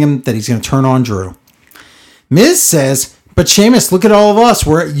telling him that he's going to turn on Drew. Miz says, but Sheamus, look at all of us.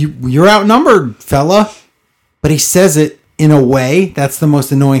 You're outnumbered, fella. But he says it in a way that's the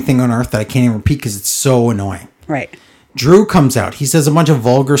most annoying thing on earth that I can't even repeat because it's so annoying. Right. Drew comes out. He says a bunch of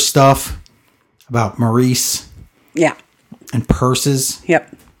vulgar stuff about Maurice. Yeah. And purses.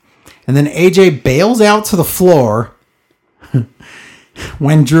 Yep. And then AJ bails out to the floor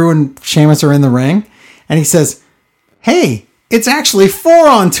when Drew and Sheamus are in the ring. And he says, hey, it's actually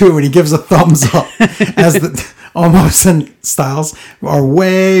 4-on-2. And he gives a thumbs up as the Omos and Styles are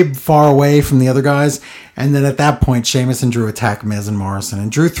way far away from the other guys. And then at that point, Sheamus and Drew attack Miz and Morrison.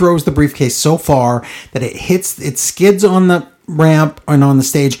 And Drew throws the briefcase so far that it skids on the ramp and on the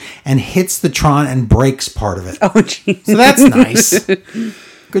stage and hits the Tron and breaks part of it. Oh, jeez. So that's nice.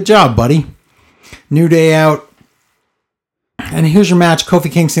 Good job, buddy. New Day out. And here's your match.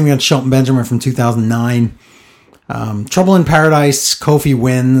 Kofi Kingston against Shelton Benjamin from 2009. Trouble in Paradise. Kofi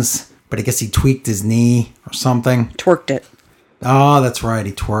wins, but I guess he tweaked his knee or something. Twerked it. Oh, that's right.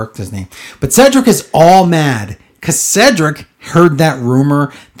 He twerked his knee. But Cedric is all mad because Cedric heard that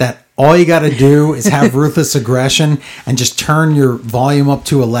rumor that all you got to do is have ruthless aggression and just turn your volume up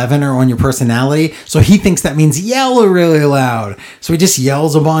to 11 or on your personality. So he thinks that means yell really loud. So he just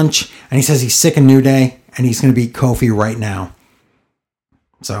yells a bunch and he says he's sick of New Day and he's going to beat Kofi right now.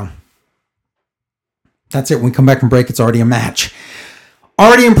 So that's it. When we come back from break, it's already a match.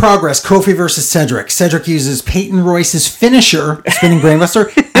 Already in progress, Kofi versus Cedric. Cedric uses Peyton Royce's finisher, spinning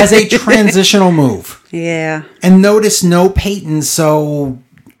brainbuster, as a transitional move. Yeah. And notice no Peyton, so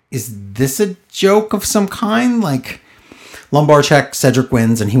is this a joke of some kind? Like, lumbar check, Cedric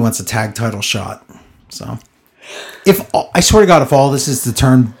wins, and he wants a tag title shot. So, I swear to God, if all this is to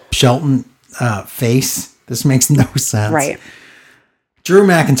turn Shelton face, this makes no sense. Right. Drew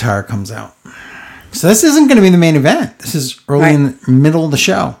McIntyre comes out. So this isn't going to be the main event. This is early in the middle of the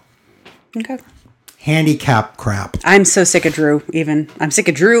show. Okay. Handicap crap. I'm so sick of Drew, even. I'm sick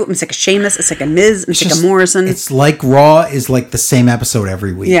of Drew. I'm sick of Sheamus. I'm sick of Miz. I'm sick of Morrison. It's like Raw is like the same episode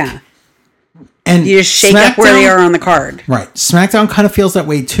every week. Yeah. And you just shake up where they are on the card. Right. SmackDown kind of feels that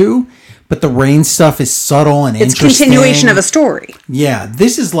way too, but the Reigns stuff is subtle and interesting. It's continuation of a story. Yeah.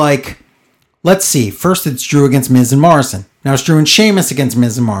 This is like, let's see. First it's Drew against Miz and Morrison. Now it's Drew and Sheamus against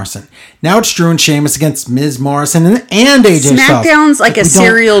Miz and Morrison. Now it's Drew and Sheamus against Miz, Morrison, and AJ Styles. SmackDown's like a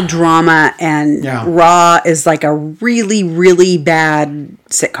serial drama, and Raw is like a really, really bad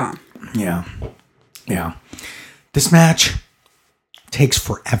sitcom. Yeah. Yeah. This match takes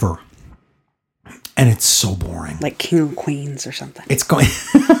forever. And it's so boring. Like King of Queens or something. It's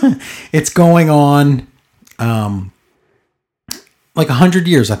going on like 100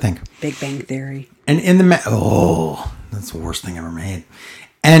 years, I think. Big Bang Theory. And in the that's the worst thing ever made.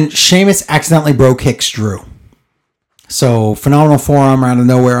 And Sheamus accidentally bro kicks Drew. So Phenomenal Forearm out of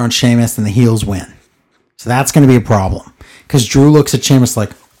nowhere on Sheamus and the heels win. So that's going to be a problem. Because Drew looks at Sheamus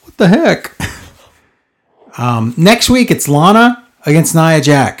like, what the heck? Next week, it's Lana against Nia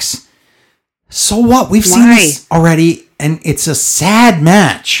Jax. So what? We've seen this already, and it's a sad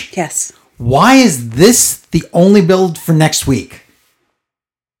match. Yes. Why is this the only build for next week?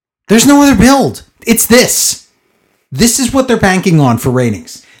 There's no other build. It's this. This is what they're banking on for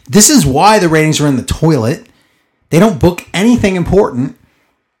ratings. This is why the ratings are in the toilet. They don't book anything important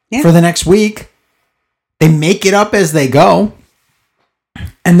for the next week. They make it up as they go.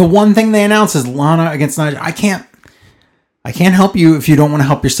 And the one thing they announce is Lana against Nia. I can't help you if you don't want to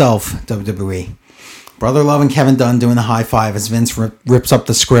help yourself, WWE. Brother Love and Kevin Dunn doing the high five as Vince rips up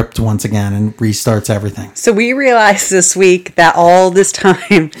the script once again and restarts everything. So we realized this week that all this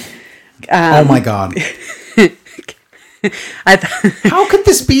time... oh my God. How could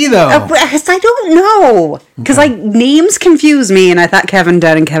this be, though? I don't know. Because names confuse me, and I thought Kevin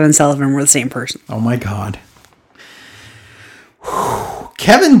Dunn and Kevin Sullivan were the same person. Oh my God.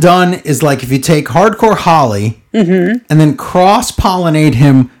 Kevin Dunn is like if you take Hardcore Holly and then cross-pollinate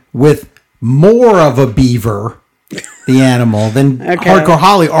him with more of a beaver, the animal, than Hardcore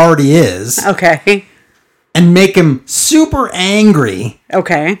Holly already is. Okay. And make him super angry.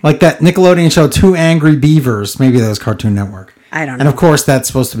 Okay. Like that Nickelodeon show, Two Angry Beavers. Maybe that was Cartoon Network. I don't know. And of course, that's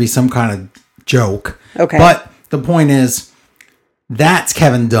supposed to be some kind of joke. Okay. But the point is, that's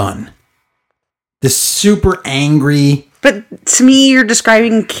Kevin Dunn. This super angry... But to me, you're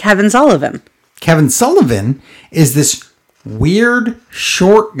describing Kevin Sullivan. Kevin Sullivan is this weird,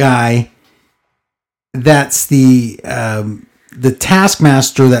 short guy that's the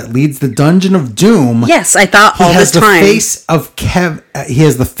Taskmaster that leads the Dungeon of Doom. Yes, I thought all this time. He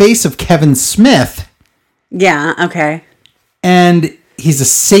has the face of Kevin Smith. Yeah, okay. And he's a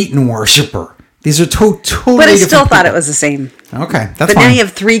Satan worshiper. These are totally But I different still thought people. it was the same. Okay, that's fine. But now you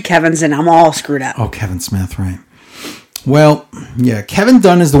have 3 Kevins and I'm all screwed up. Oh, Kevin Smith, right. Well, yeah, Kevin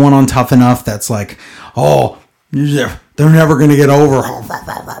Dunn is the one on Tough Enough that's like, oh, they're never going to get over.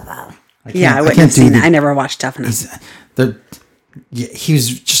 I wouldn't have seen that. I never watched Tough Enough. He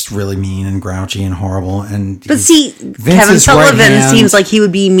was just really mean and grouchy and horrible. But see, Kevin Sullivan seems like he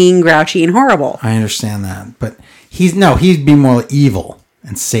would be mean, grouchy, and horrible. I understand that. But he'd be more evil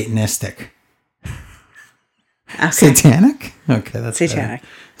and satanistic. Okay. Satanic? Okay, that's satanic.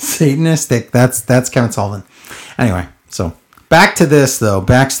 Better. Satanistic. That's Kevin Sullivan. Anyway, so back to this though.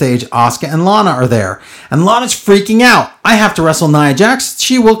 Backstage, Asuka and Lana are there, and Lana's freaking out. I have to wrestle Nia Jax.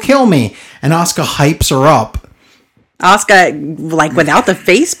 She will kill me. And Asuka hypes her up. Asuka, like, without the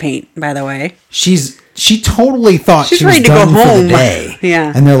face paint, by the way. She totally thought She's she was ready to go done for home. the day.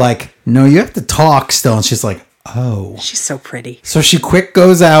 Yeah. And they're like, no, you have to talk still. And she's like, oh. She's so pretty. So she quick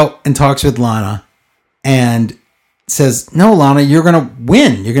goes out and talks with Lana and says, no, Lana, you're going to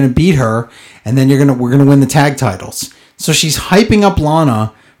win. You're going to beat her. And then we're going to win the tag titles. So she's hyping up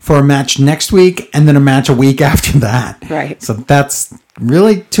Lana for a match next week and then a match a week after that. Right. So that's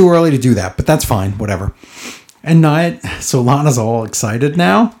really too early to do that, but that's fine. Whatever. And so Lana's all excited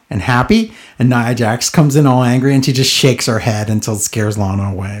now and happy. And Nia Jax comes in all angry and she just shakes her head until it scares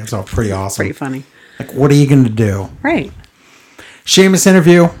Lana away. It's all pretty awesome. Pretty funny. Like, what are you going to do? Right. Sheamus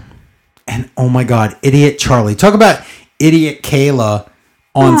interview. And oh my God, idiot Charlie. Talk about idiot Kayla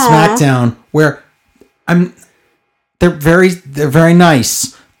on SmackDown, where they're very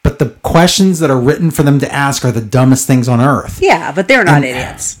nice, but the questions that are written for them to ask are the dumbest things on earth. Yeah, but they're not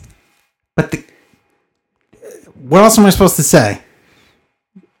idiots. But what else am I supposed to say?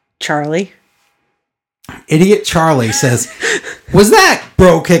 Charlie. Idiot Charlie says, was that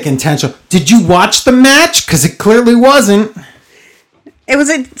bro kick intentional? Did you watch the match? Because it clearly wasn't. It was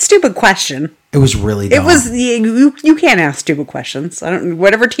a stupid question. It was really dumb. It was, you can't ask stupid questions.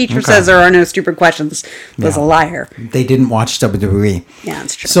 Whatever teacher says there are no stupid questions was a liar. They didn't watch WWE. Yeah,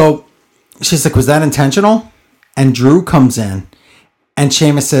 that's true. So she's like, was that intentional? And Drew comes in and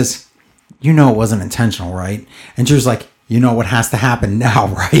Sheamus says, you know it wasn't intentional, right? And Drew's like, you know what has to happen now,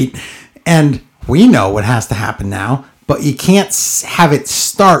 right? And we know what has to happen now, but you can't have it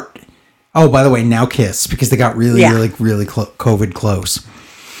start. Oh, by the way, now kiss, because they got really COVID close.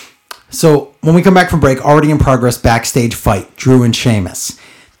 So when we come back from break, already in progress, backstage fight, Drew and Sheamus.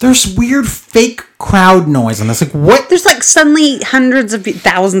 There's weird fake crowd noise on this. Like, what? There's like suddenly hundreds of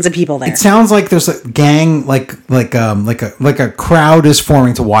thousands of people there. It sounds like there's a gang, like a crowd is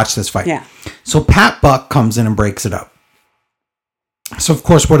forming to watch this fight. Yeah. So Pat Buck comes in and breaks it up. So of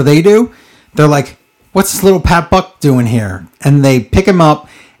course, what do? They're like, what's this little Pat Buck doing here? And they pick him up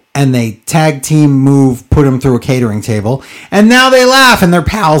and they tag team move, put him through a catering table. And now they laugh and they're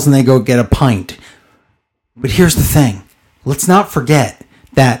pals and they go get a pint. But here's the thing. Let's not forget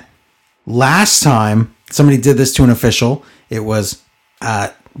that last time somebody did this to an official, it was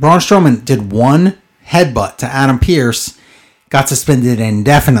Braun Strowman did one headbutt to Adam Pearce, got suspended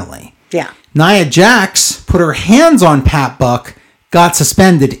indefinitely. Yeah. Nia Jax put her hands on Pat Buck, got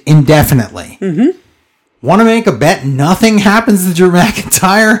suspended indefinitely. Mm-hmm. Want to make a bet nothing happens to Drew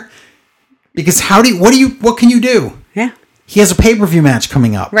McIntyre? Because what can you do? Yeah. He has a pay-per-view match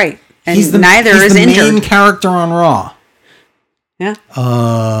coming up. Right. And he's the main character on Raw. Yeah.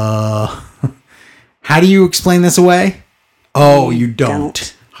 How do you explain this away? Oh, you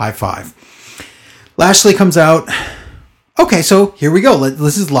don't. High five. Lashley comes out. Okay, so here we go.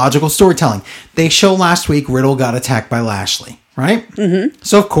 This is logical storytelling. They show last week Riddle got attacked by Lashley, right? Mm-hmm.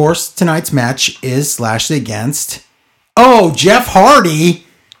 So, of course, tonight's match is Lashley against... Oh, Jeff Hardy.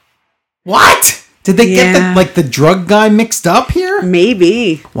 What? Did they get the drug guy mixed up here?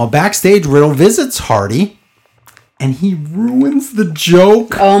 Maybe. While backstage, Riddle visits Hardy, and he ruins the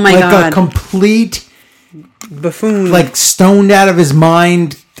joke. Oh, my God. Like a complete... buffoon. Like, stoned out of his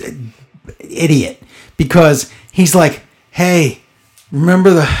mind idiot. Because he's like... Hey,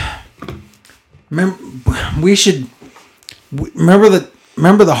 remember the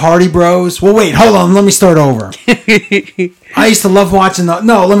Hardy Bros? Well, wait, hold on. Let me start over. I used to love watching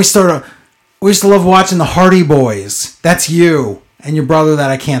we used to love watching the Hardy Boys. That's you and your brother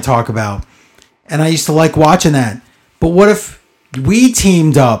that I can't talk about. And I used to like watching that. But what if we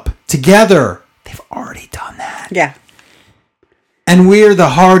teamed up together? They've already done that. Yeah. And we're the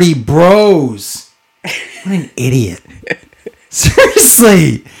Hardy Bros. What an idiot.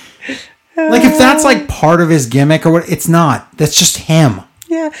 Seriously. Like, if that's like part of his gimmick or what, it's not. That's just him.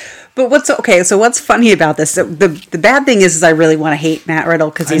 Yeah. But what's funny about this? The bad thing is I really want to hate Matt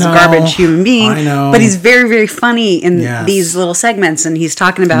Riddle because he's a garbage human being. I know. But he's very, very funny in these little segments. And he's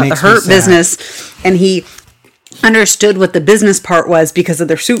talking about the Hurt business. And he understood what the business part was because of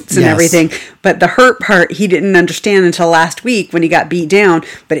their suits and everything, but the hurt part he didn't understand until last week when he got beat down,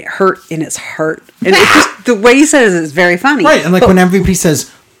 but it hurt in his heart. And it's just the way he says it is very funny. Right, and when MVP says,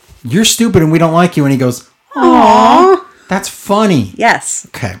 you're stupid and we don't like you, and he goes, aww, that's funny. Yes.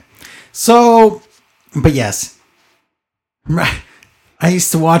 Okay. So, but yes. I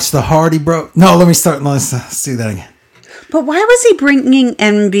used to watch the Hardy Bro. No, let's do that again. But why was he bringing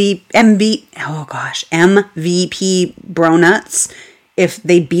MVP Bro Nuts if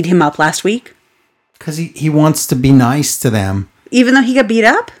they beat him up last week? Because he wants to be nice to them. Even though he got beat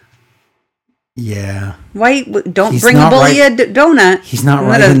up? Yeah. Why don't He's bring a not bully right. a donut? He's not Isn't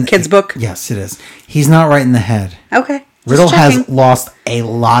right that in a kid's book. Yes, it is. He's not right in the head. Okay. Just Riddle has checking. lost a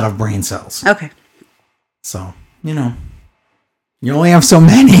lot of brain cells. Okay. So, you only have so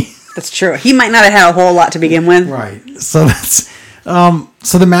many. That's true. He might not have had a whole lot to begin with. Right. So that's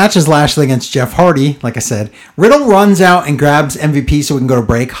so the match is Lashley against Jeff Hardy, like I said. Riddle runs out and grabs MVP so we can go to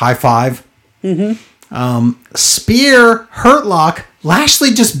break. High five. Spear, hurt lock.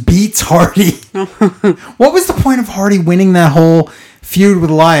 Lashley just beats Hardy. What was the point of Hardy winning that whole feud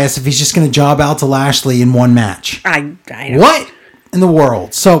with Elias if he's just going to job out to Lashley in one match? I don't What in the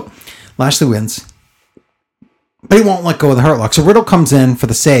world? So Lashley wins. But he won't let go of the hurt lock. So Riddle comes in for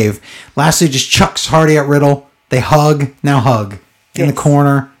the save. Lashley just chucks Hardy at Riddle. They hug. Now hug. In the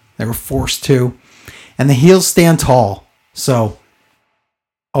corner. They were forced to. And the heels stand tall. So,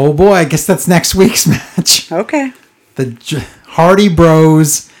 oh boy, I guess that's next week's match. Okay. The Hardy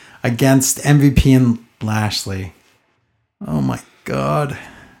Bros against MVP and Lashley. Oh my God.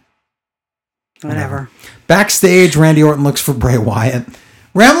 Whatever. Backstage, Randy Orton looks for Bray Wyatt.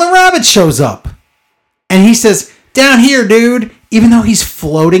 Ramblin' Rabbit shows up. And he says, down here, dude. Even though he's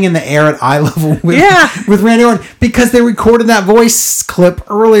floating in the air at eye level with Randy Orton. Because they recorded that voice clip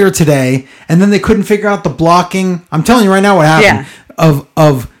earlier today. And then they couldn't figure out the blocking. I'm telling you right now what happened. Yeah.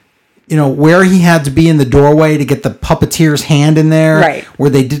 Of where he had to be in the doorway to get the puppeteer's hand in there. Right. Where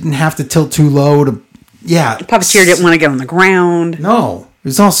they didn't have to tilt too low to... Yeah. The puppeteer didn't want to get on the ground. No. It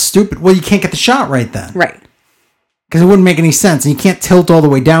was all stupid. Well, you can't get the shot right then. Right. Because it wouldn't make any sense. And you can't tilt all the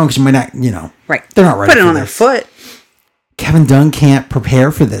way down because you might not, Right. They're not ready Put it for on their this. foot. Kevin Dunn can't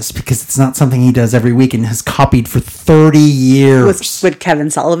prepare for this because it's not something he does every week and has copied for 30 years. Would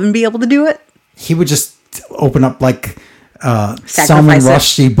Kevin Sullivan be able to do it? He would just open up like Salman Sacrifice it.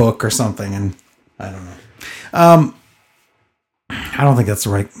 Rushdie book or something, and I don't know. I don't think that's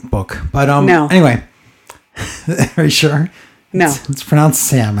the right book, but No. Anyway, are you sure? No. It's pronounced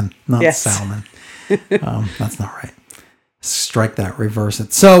salmon, not Yes. salmon. That's not right. Strike that, reverse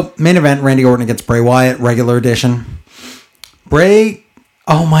it. So, main event, Randy Orton against Bray Wyatt, regular edition. Bray,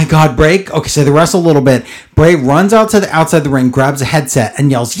 oh my God, Bray. Okay, so they wrestle a little bit. Bray runs out to the outside the ring, grabs a headset,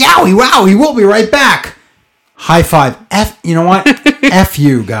 and yells, "Yowie, wow, he will be right back." High five. You know what? F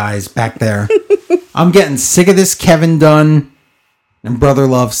you guys back there. I'm getting sick of this Kevin Dunn and Brother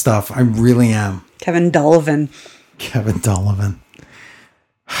Love stuff. I really am. Kevin Dullivan. Kevin Dullivan.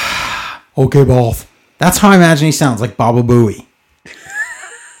 Okay, both. That's how I imagine he sounds, like Baba Booey.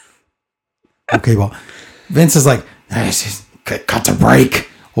 Okay, both. Vince is like, cut to break.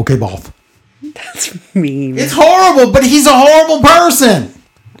 Okay, both. That's mean. It's horrible, but he's a horrible person.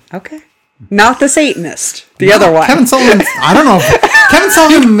 Okay. Not the Satanist. The other one. Kevin Sullivan, I don't know. Kevin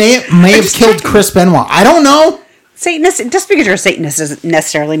Sullivan may have killed Chris Benoit. I don't know. Satanist, just because you're a Satanist doesn't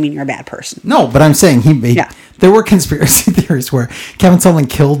necessarily mean you're a bad person. No, but I'm saying Yeah. there were conspiracy theories where Kevin Sullivan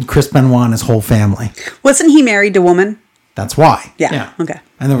killed Chris Benoit and his whole family. Wasn't he married to a woman? That's why. Yeah. Okay.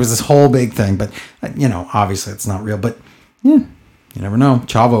 And there was this whole big thing, but obviously it's not real. But you never know.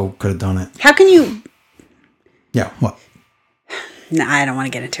 Chavo could have done it. How can you... Yeah. What? No, I don't want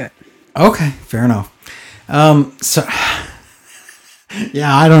to get into it. Okay, fair enough. So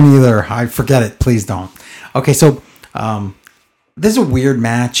yeah, I don't either. I forget it. Please don't. Okay, so this is a weird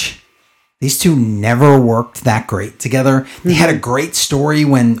match. These two never worked that great together. They had a great story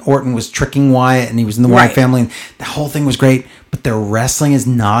when Orton was tricking Wyatt and he was in the Wyatt family. And the whole thing was great, but their wrestling is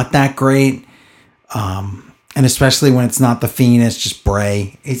not that great. And especially when it's not the Fiend, it's just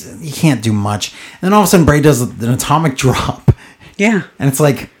Bray. He can't do much. And then all of a sudden Bray does an atomic drop. Yeah. And it's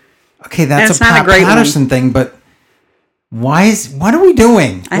like, okay, that's a not a Pat great Patterson thing, but what are we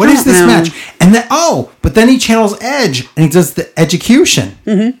doing? What is this don't know. match? And then, but then he channels Edge and he does the execution.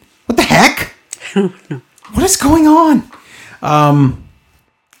 Mm-hmm. What the heck? I don't know. What is going on?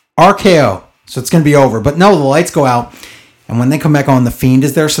 RKO. So it's going to be over. But no, the lights go out. And when they come back on, the Fiend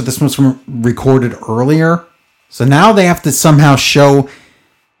is there. So this was recorded earlier. So now they have to somehow show.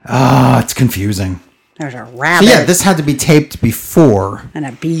 It's confusing. There's a rabbit. So yeah, this had to be taped before. And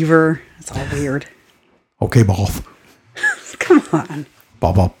a beaver. It's all weird. Okay, both. Come on.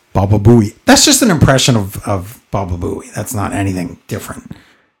 Baba Booey. That's just an impression of Baba Booey. That's not anything different.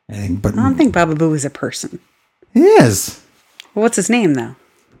 But I don't think Baba Boo is a person. He is. Well, what's his name, though?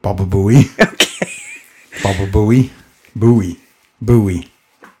 Baba Booey. Okay. Baba Booey. Booey.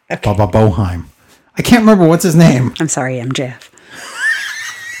 Okay. Baba Boheim. I can't remember what's his name. I'm sorry, MJF.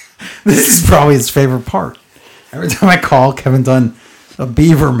 This is probably his favorite part. Every time I call Kevin Dunn a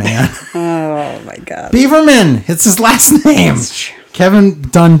Beaver Man. Oh, my God. Beaverman. It's his last name. Kevin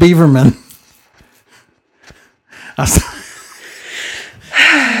Dunn Beaverman.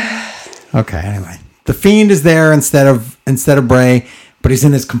 Okay, anyway. The Fiend is there instead of Bray, but he's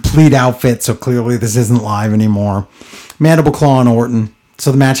in his complete outfit, so clearly this isn't live anymore. Mandible Claw and Orton.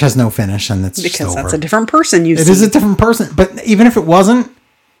 So the match has no finish, and it's just Because over. that's a different person It is a different person, but even if it wasn't,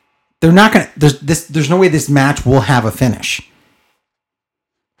 they're not gonna. There's no way this match will have a finish.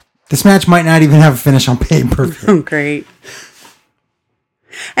 This match might not even have a finish on pay-per-view. Oh, great.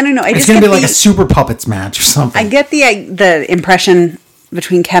 I don't know. It's going to be like a Super Puppets match or something. I get the impression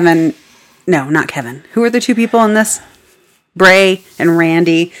between Kevin... No, not Kevin. Who are the two people in this? Bray and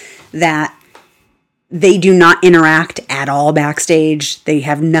Randy, that they do not interact at all backstage. They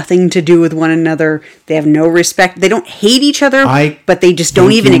have nothing to do with one another. They have no respect. They don't hate each other, but they just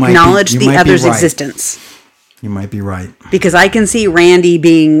don't even acknowledge the other's existence. You might be right. Because I can see Randy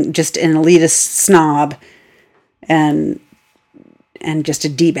being just an elitist snob and just a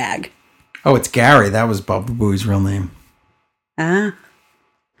D-bag. Oh, it's Gary. That was Baba Booey's real name. Ah.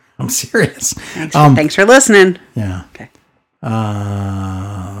 I'm serious. Thanks for listening. Yeah. Okay.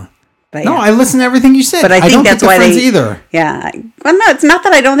 But no, I listen to everything you said. But I think that's why friends either. Yeah. Well, no, it's not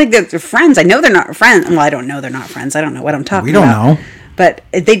that I don't think that they're friends. I know they're not friends. Well, I don't know they're not friends. I don't know what I'm talking about. We don't know. But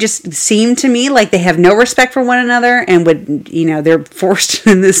they just seem to me like they have no respect for one another and they're forced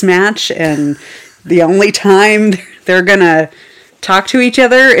in this match. And the only time they're going to talk to each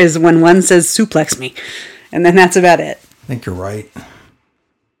other is when one says, suplex me. And then that's about it. I think you're right.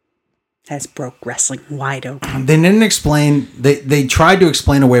 That's broke wrestling wide open. They didn't explain. They tried to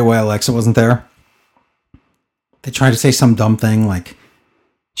explain away why Alexa wasn't there. They tried to say some dumb thing like,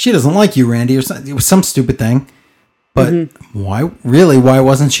 she doesn't like you, Randy, or something. It was some stupid thing. But why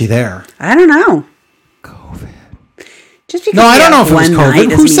wasn't she there? I don't know. COVID. Just because I don't know if it was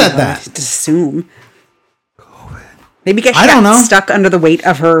COVID. Who said that? Just assume. COVID. Maybe she I don't know. Stuck under the weight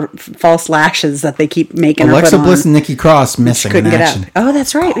of her false lashes that they keep making Alexa her put Bliss on. and Nikki Cross missing in action. Get out. Oh,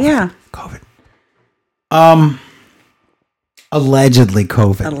 that's right. COVID. Yeah. COVID. Allegedly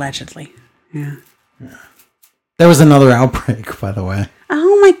COVID. Allegedly. Yeah. There was another outbreak, by the way.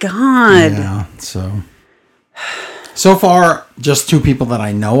 Oh my God. Yeah. So far, just two people that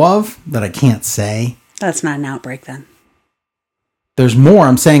I know of that I can't say. That's not an outbreak then. There's more.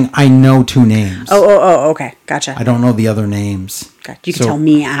 I'm saying I know two names. Oh, okay. Gotcha. I don't know the other names. Gotcha. You can tell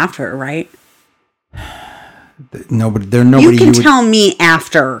me after, right? Nobody. They're nobody. You can tell me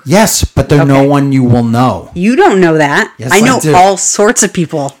after. Yes, but they're no one you will know. You don't know that. Yes, I know do. all sorts of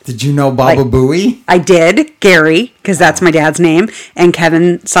people. Did you know Baba Booey? I did. Gary, because that's my dad's name, and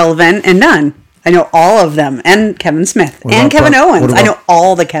Kevin Sullivan and Nunn. I know all of them, and Kevin Smith, and Kevin Owens. I know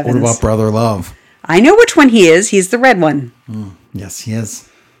all the Kevins. What about Brother Love? I know which one he is. He's the red one. Yes, he is.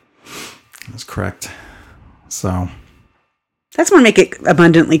 That's correct. So. I just want to make it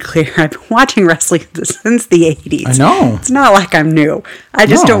abundantly clear. I've been watching wrestling since the 80s. I know. It's not like I'm new. I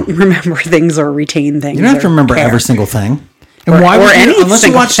just don't remember things or retain things. You don't have to remember every single thing. And why would you, unless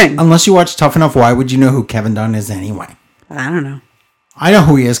you watch Tough Enough, why would you know who Kevin Dunn is anyway? I don't know. I know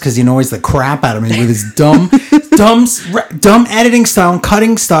who he is because he annoys the crap out of me with his dumb editing style and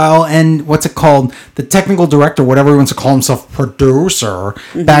cutting style and what's it called? The technical director, whatever he wants to call himself, producer,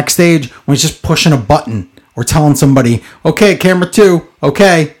 backstage when he's just pushing a button or telling somebody, okay, camera 2,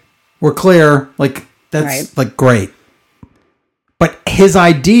 okay, we're clear. Like, that's like great. But his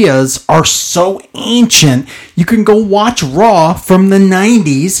ideas are so ancient. You can go watch Raw from the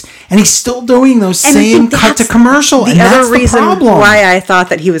 90s, and he's still doing those same cut to commercial. And that's the problem. Why I thought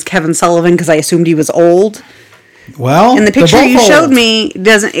that he was Kevin Sullivan, because I assumed he was old. Well, in the picture you showed me, he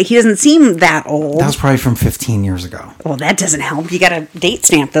doesn't seem that old. That was probably from 15 years ago. Well, that doesn't help. You got to date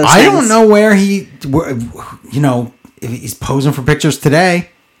stamp those things. I don't know where if he's posing for pictures today.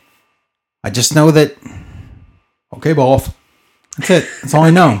 I just know that, okay, both. That's it. That's all I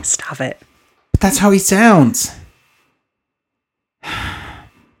know. Stop it. But that's how he sounds. You're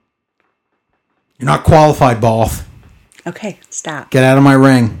not qualified, Balth. Okay, stop. Get out of my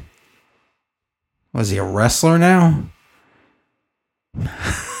ring. Was he a wrestler now?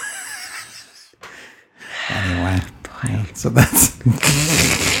 Anyway. Yeah, so that's...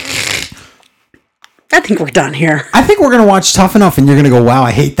 I think we're done here. I think we're going to watch Tough Enough and you're going to go, wow,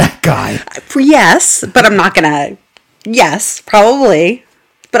 I hate that guy. Yes, but I'm not going to... Yes, probably.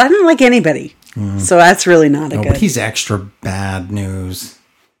 But I don't like anybody. So that's really not a good... But he's extra bad news.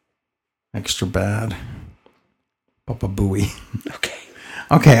 Extra bad. Baba Booey.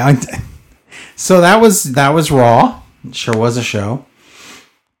 Okay. So that was Raw. It sure was a show.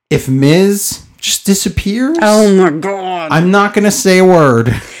 If Miz just disappears... Oh my God. I'm not going to say a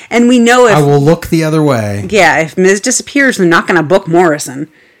word. And we know if... I will look the other way. Yeah, if Miz disappears, they're not going to book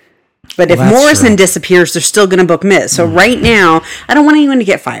Morrison. But if Morrison disappears, they're still going to book Miz. So right now, I don't want anyone to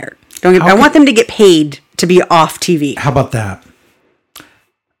get fired. I want them to get paid to be off TV. How about that?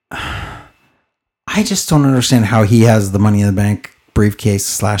 I just don't understand how he has the Money in the Bank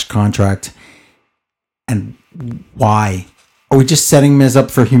briefcase / contract, and why. Are we just setting Miz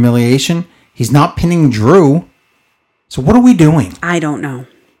up for humiliation? He's not pinning Drew. So what are we doing? I don't know.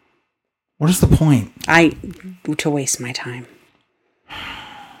 What is the point? To waste my time.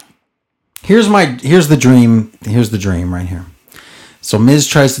 Here's the dream. Here's the dream right here. So Miz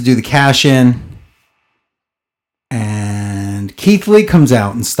tries to do the cash in, and Keith Lee comes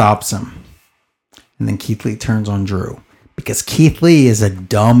out and stops him. And then Keith Lee turns on Drew because Keith Lee is a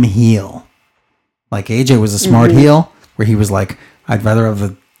dumb heel. Like AJ was a smart heel, where he was like, I'd rather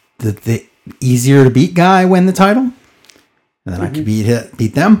have the easier to beat guy win the title, and then I could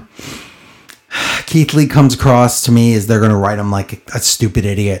beat them. Keith Lee comes across to me as they're going to write him like a stupid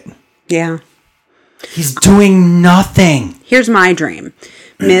idiot. Yeah. He's doing nothing. Here's my dream.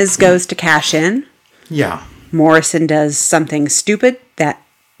 Miz goes to cash in. Yeah. Morrison does something stupid that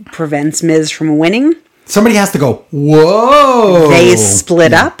prevents Miz from winning. Somebody has to go, whoa. They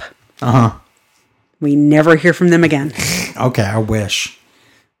split up. Uh-huh. We never hear from them again. Okay, I wish.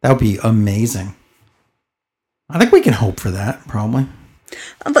 That would be amazing. I think we can hope for that, probably.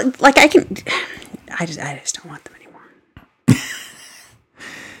 Like, I just don't want them anymore.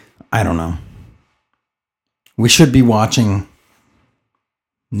 I don't know. We should be watching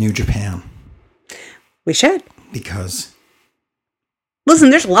New Japan. We should. Because...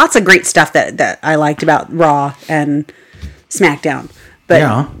 Listen, there's lots of great stuff that I liked about Raw and SmackDown. But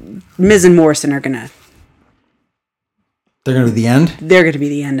yeah. Miz and Morrison are gonna... They're going to be the end? They're going to be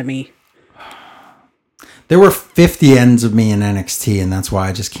the end of me. There were 50 ends of me in NXT, and that's why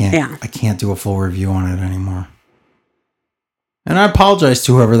I just can't... Yeah. I can't do a full review on it anymore. And I apologize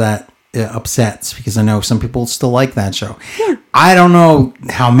to whoever that upsets, because I know some people still like that show. Yeah. I don't know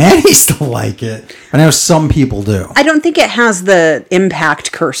how many still like it. I know some people do. I don't think it has the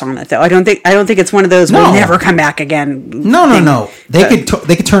Impact curse on it, though. I don't think it's one of those we'll never come back again. No. They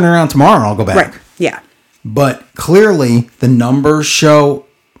could turn it around tomorrow and I'll go back. Right. Yeah. But clearly, the numbers show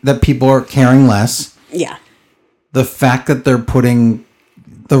that people are caring less. Yeah. The fact that they're putting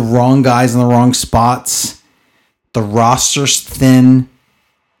the wrong guys in the wrong spots, the roster's thin.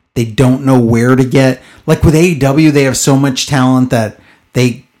 They don't know where to get. Like with AEW, they have so much talent that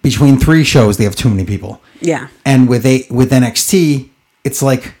between 3 shows, they have too many people. Yeah. And with NXT, it's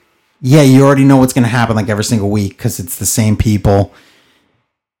like, yeah, you already know what's going to happen like every single week because it's the same people.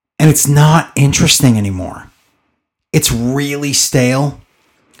 And it's not interesting anymore. It's really stale.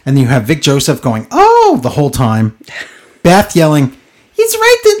 And then you have Vic Joseph going, oh, the whole time. Beth yelling, he's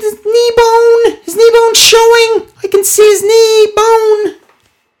right, his knee bone's showing. I can see his knee bone.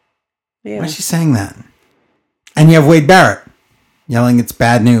 Yeah. Why is she saying that? And you have Wade Barrett yelling it's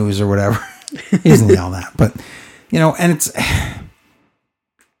bad news or whatever. He doesn't yell that, but and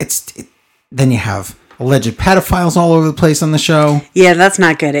then you have alleged pedophiles all over the place on the show. Yeah, that's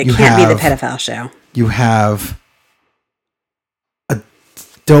not good. It can't be the pedophile show. You have a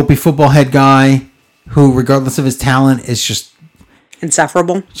dopey football head guy who, regardless of his talent, is just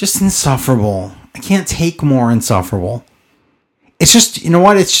insufferable. Just insufferable. I can't take more insufferable. It's just, you know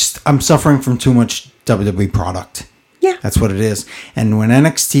what? It's just, I'm suffering from too much WWE product. Yeah. That's what it is. And when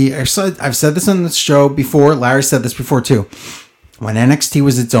NXT, I've said this on the show before, Larry said this before too. When NXT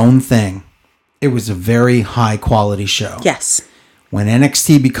was its own thing, it was a very high quality show. Yes. When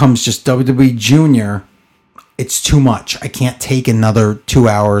NXT becomes just WWE Junior, it's too much. I can't take another 2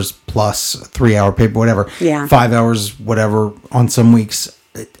 hours plus 3 hour paper, whatever. Yeah. 5 hours, whatever, on some weeks.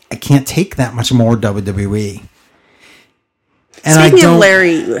 I can't take that much more WWE. And Speaking of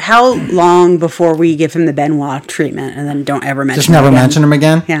Larry, how long before we give him the Benoit treatment and then don't ever mention him again? Just never mention him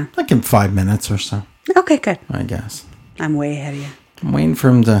again? Yeah. Like in 5 minutes or so. Okay, good. I guess. I'm way ahead of you. I'm waiting for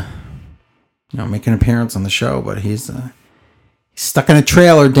him to, make an appearance on the show, but he's stuck in a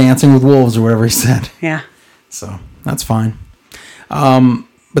trailer dancing with wolves or whatever he said. Yeah. So that's fine.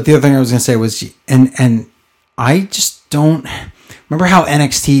 But the other thing I was going to say was, and I just don't remember how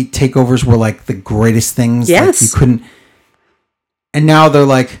NXT takeovers were like the greatest things. Yes. Like you couldn't. And now they're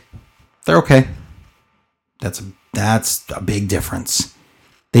okay. That's a big difference.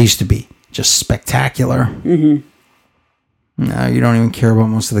 They used to be just spectacular. Mm-hmm. Now you don't even care about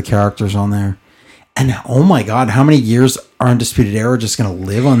most of the characters on there. And oh my God, how many years are Undisputed Era just going to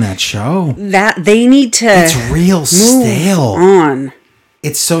live on that show? That they need to. It's real stale. On.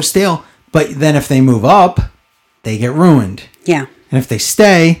 It's so stale. But then if they move up, they get ruined. Yeah. And if they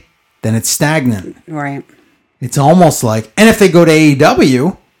stay, then it's stagnant. Right. It's almost like, and if they go to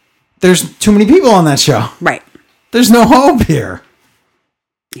AEW, there's too many people on that show. Right. There's no hope here.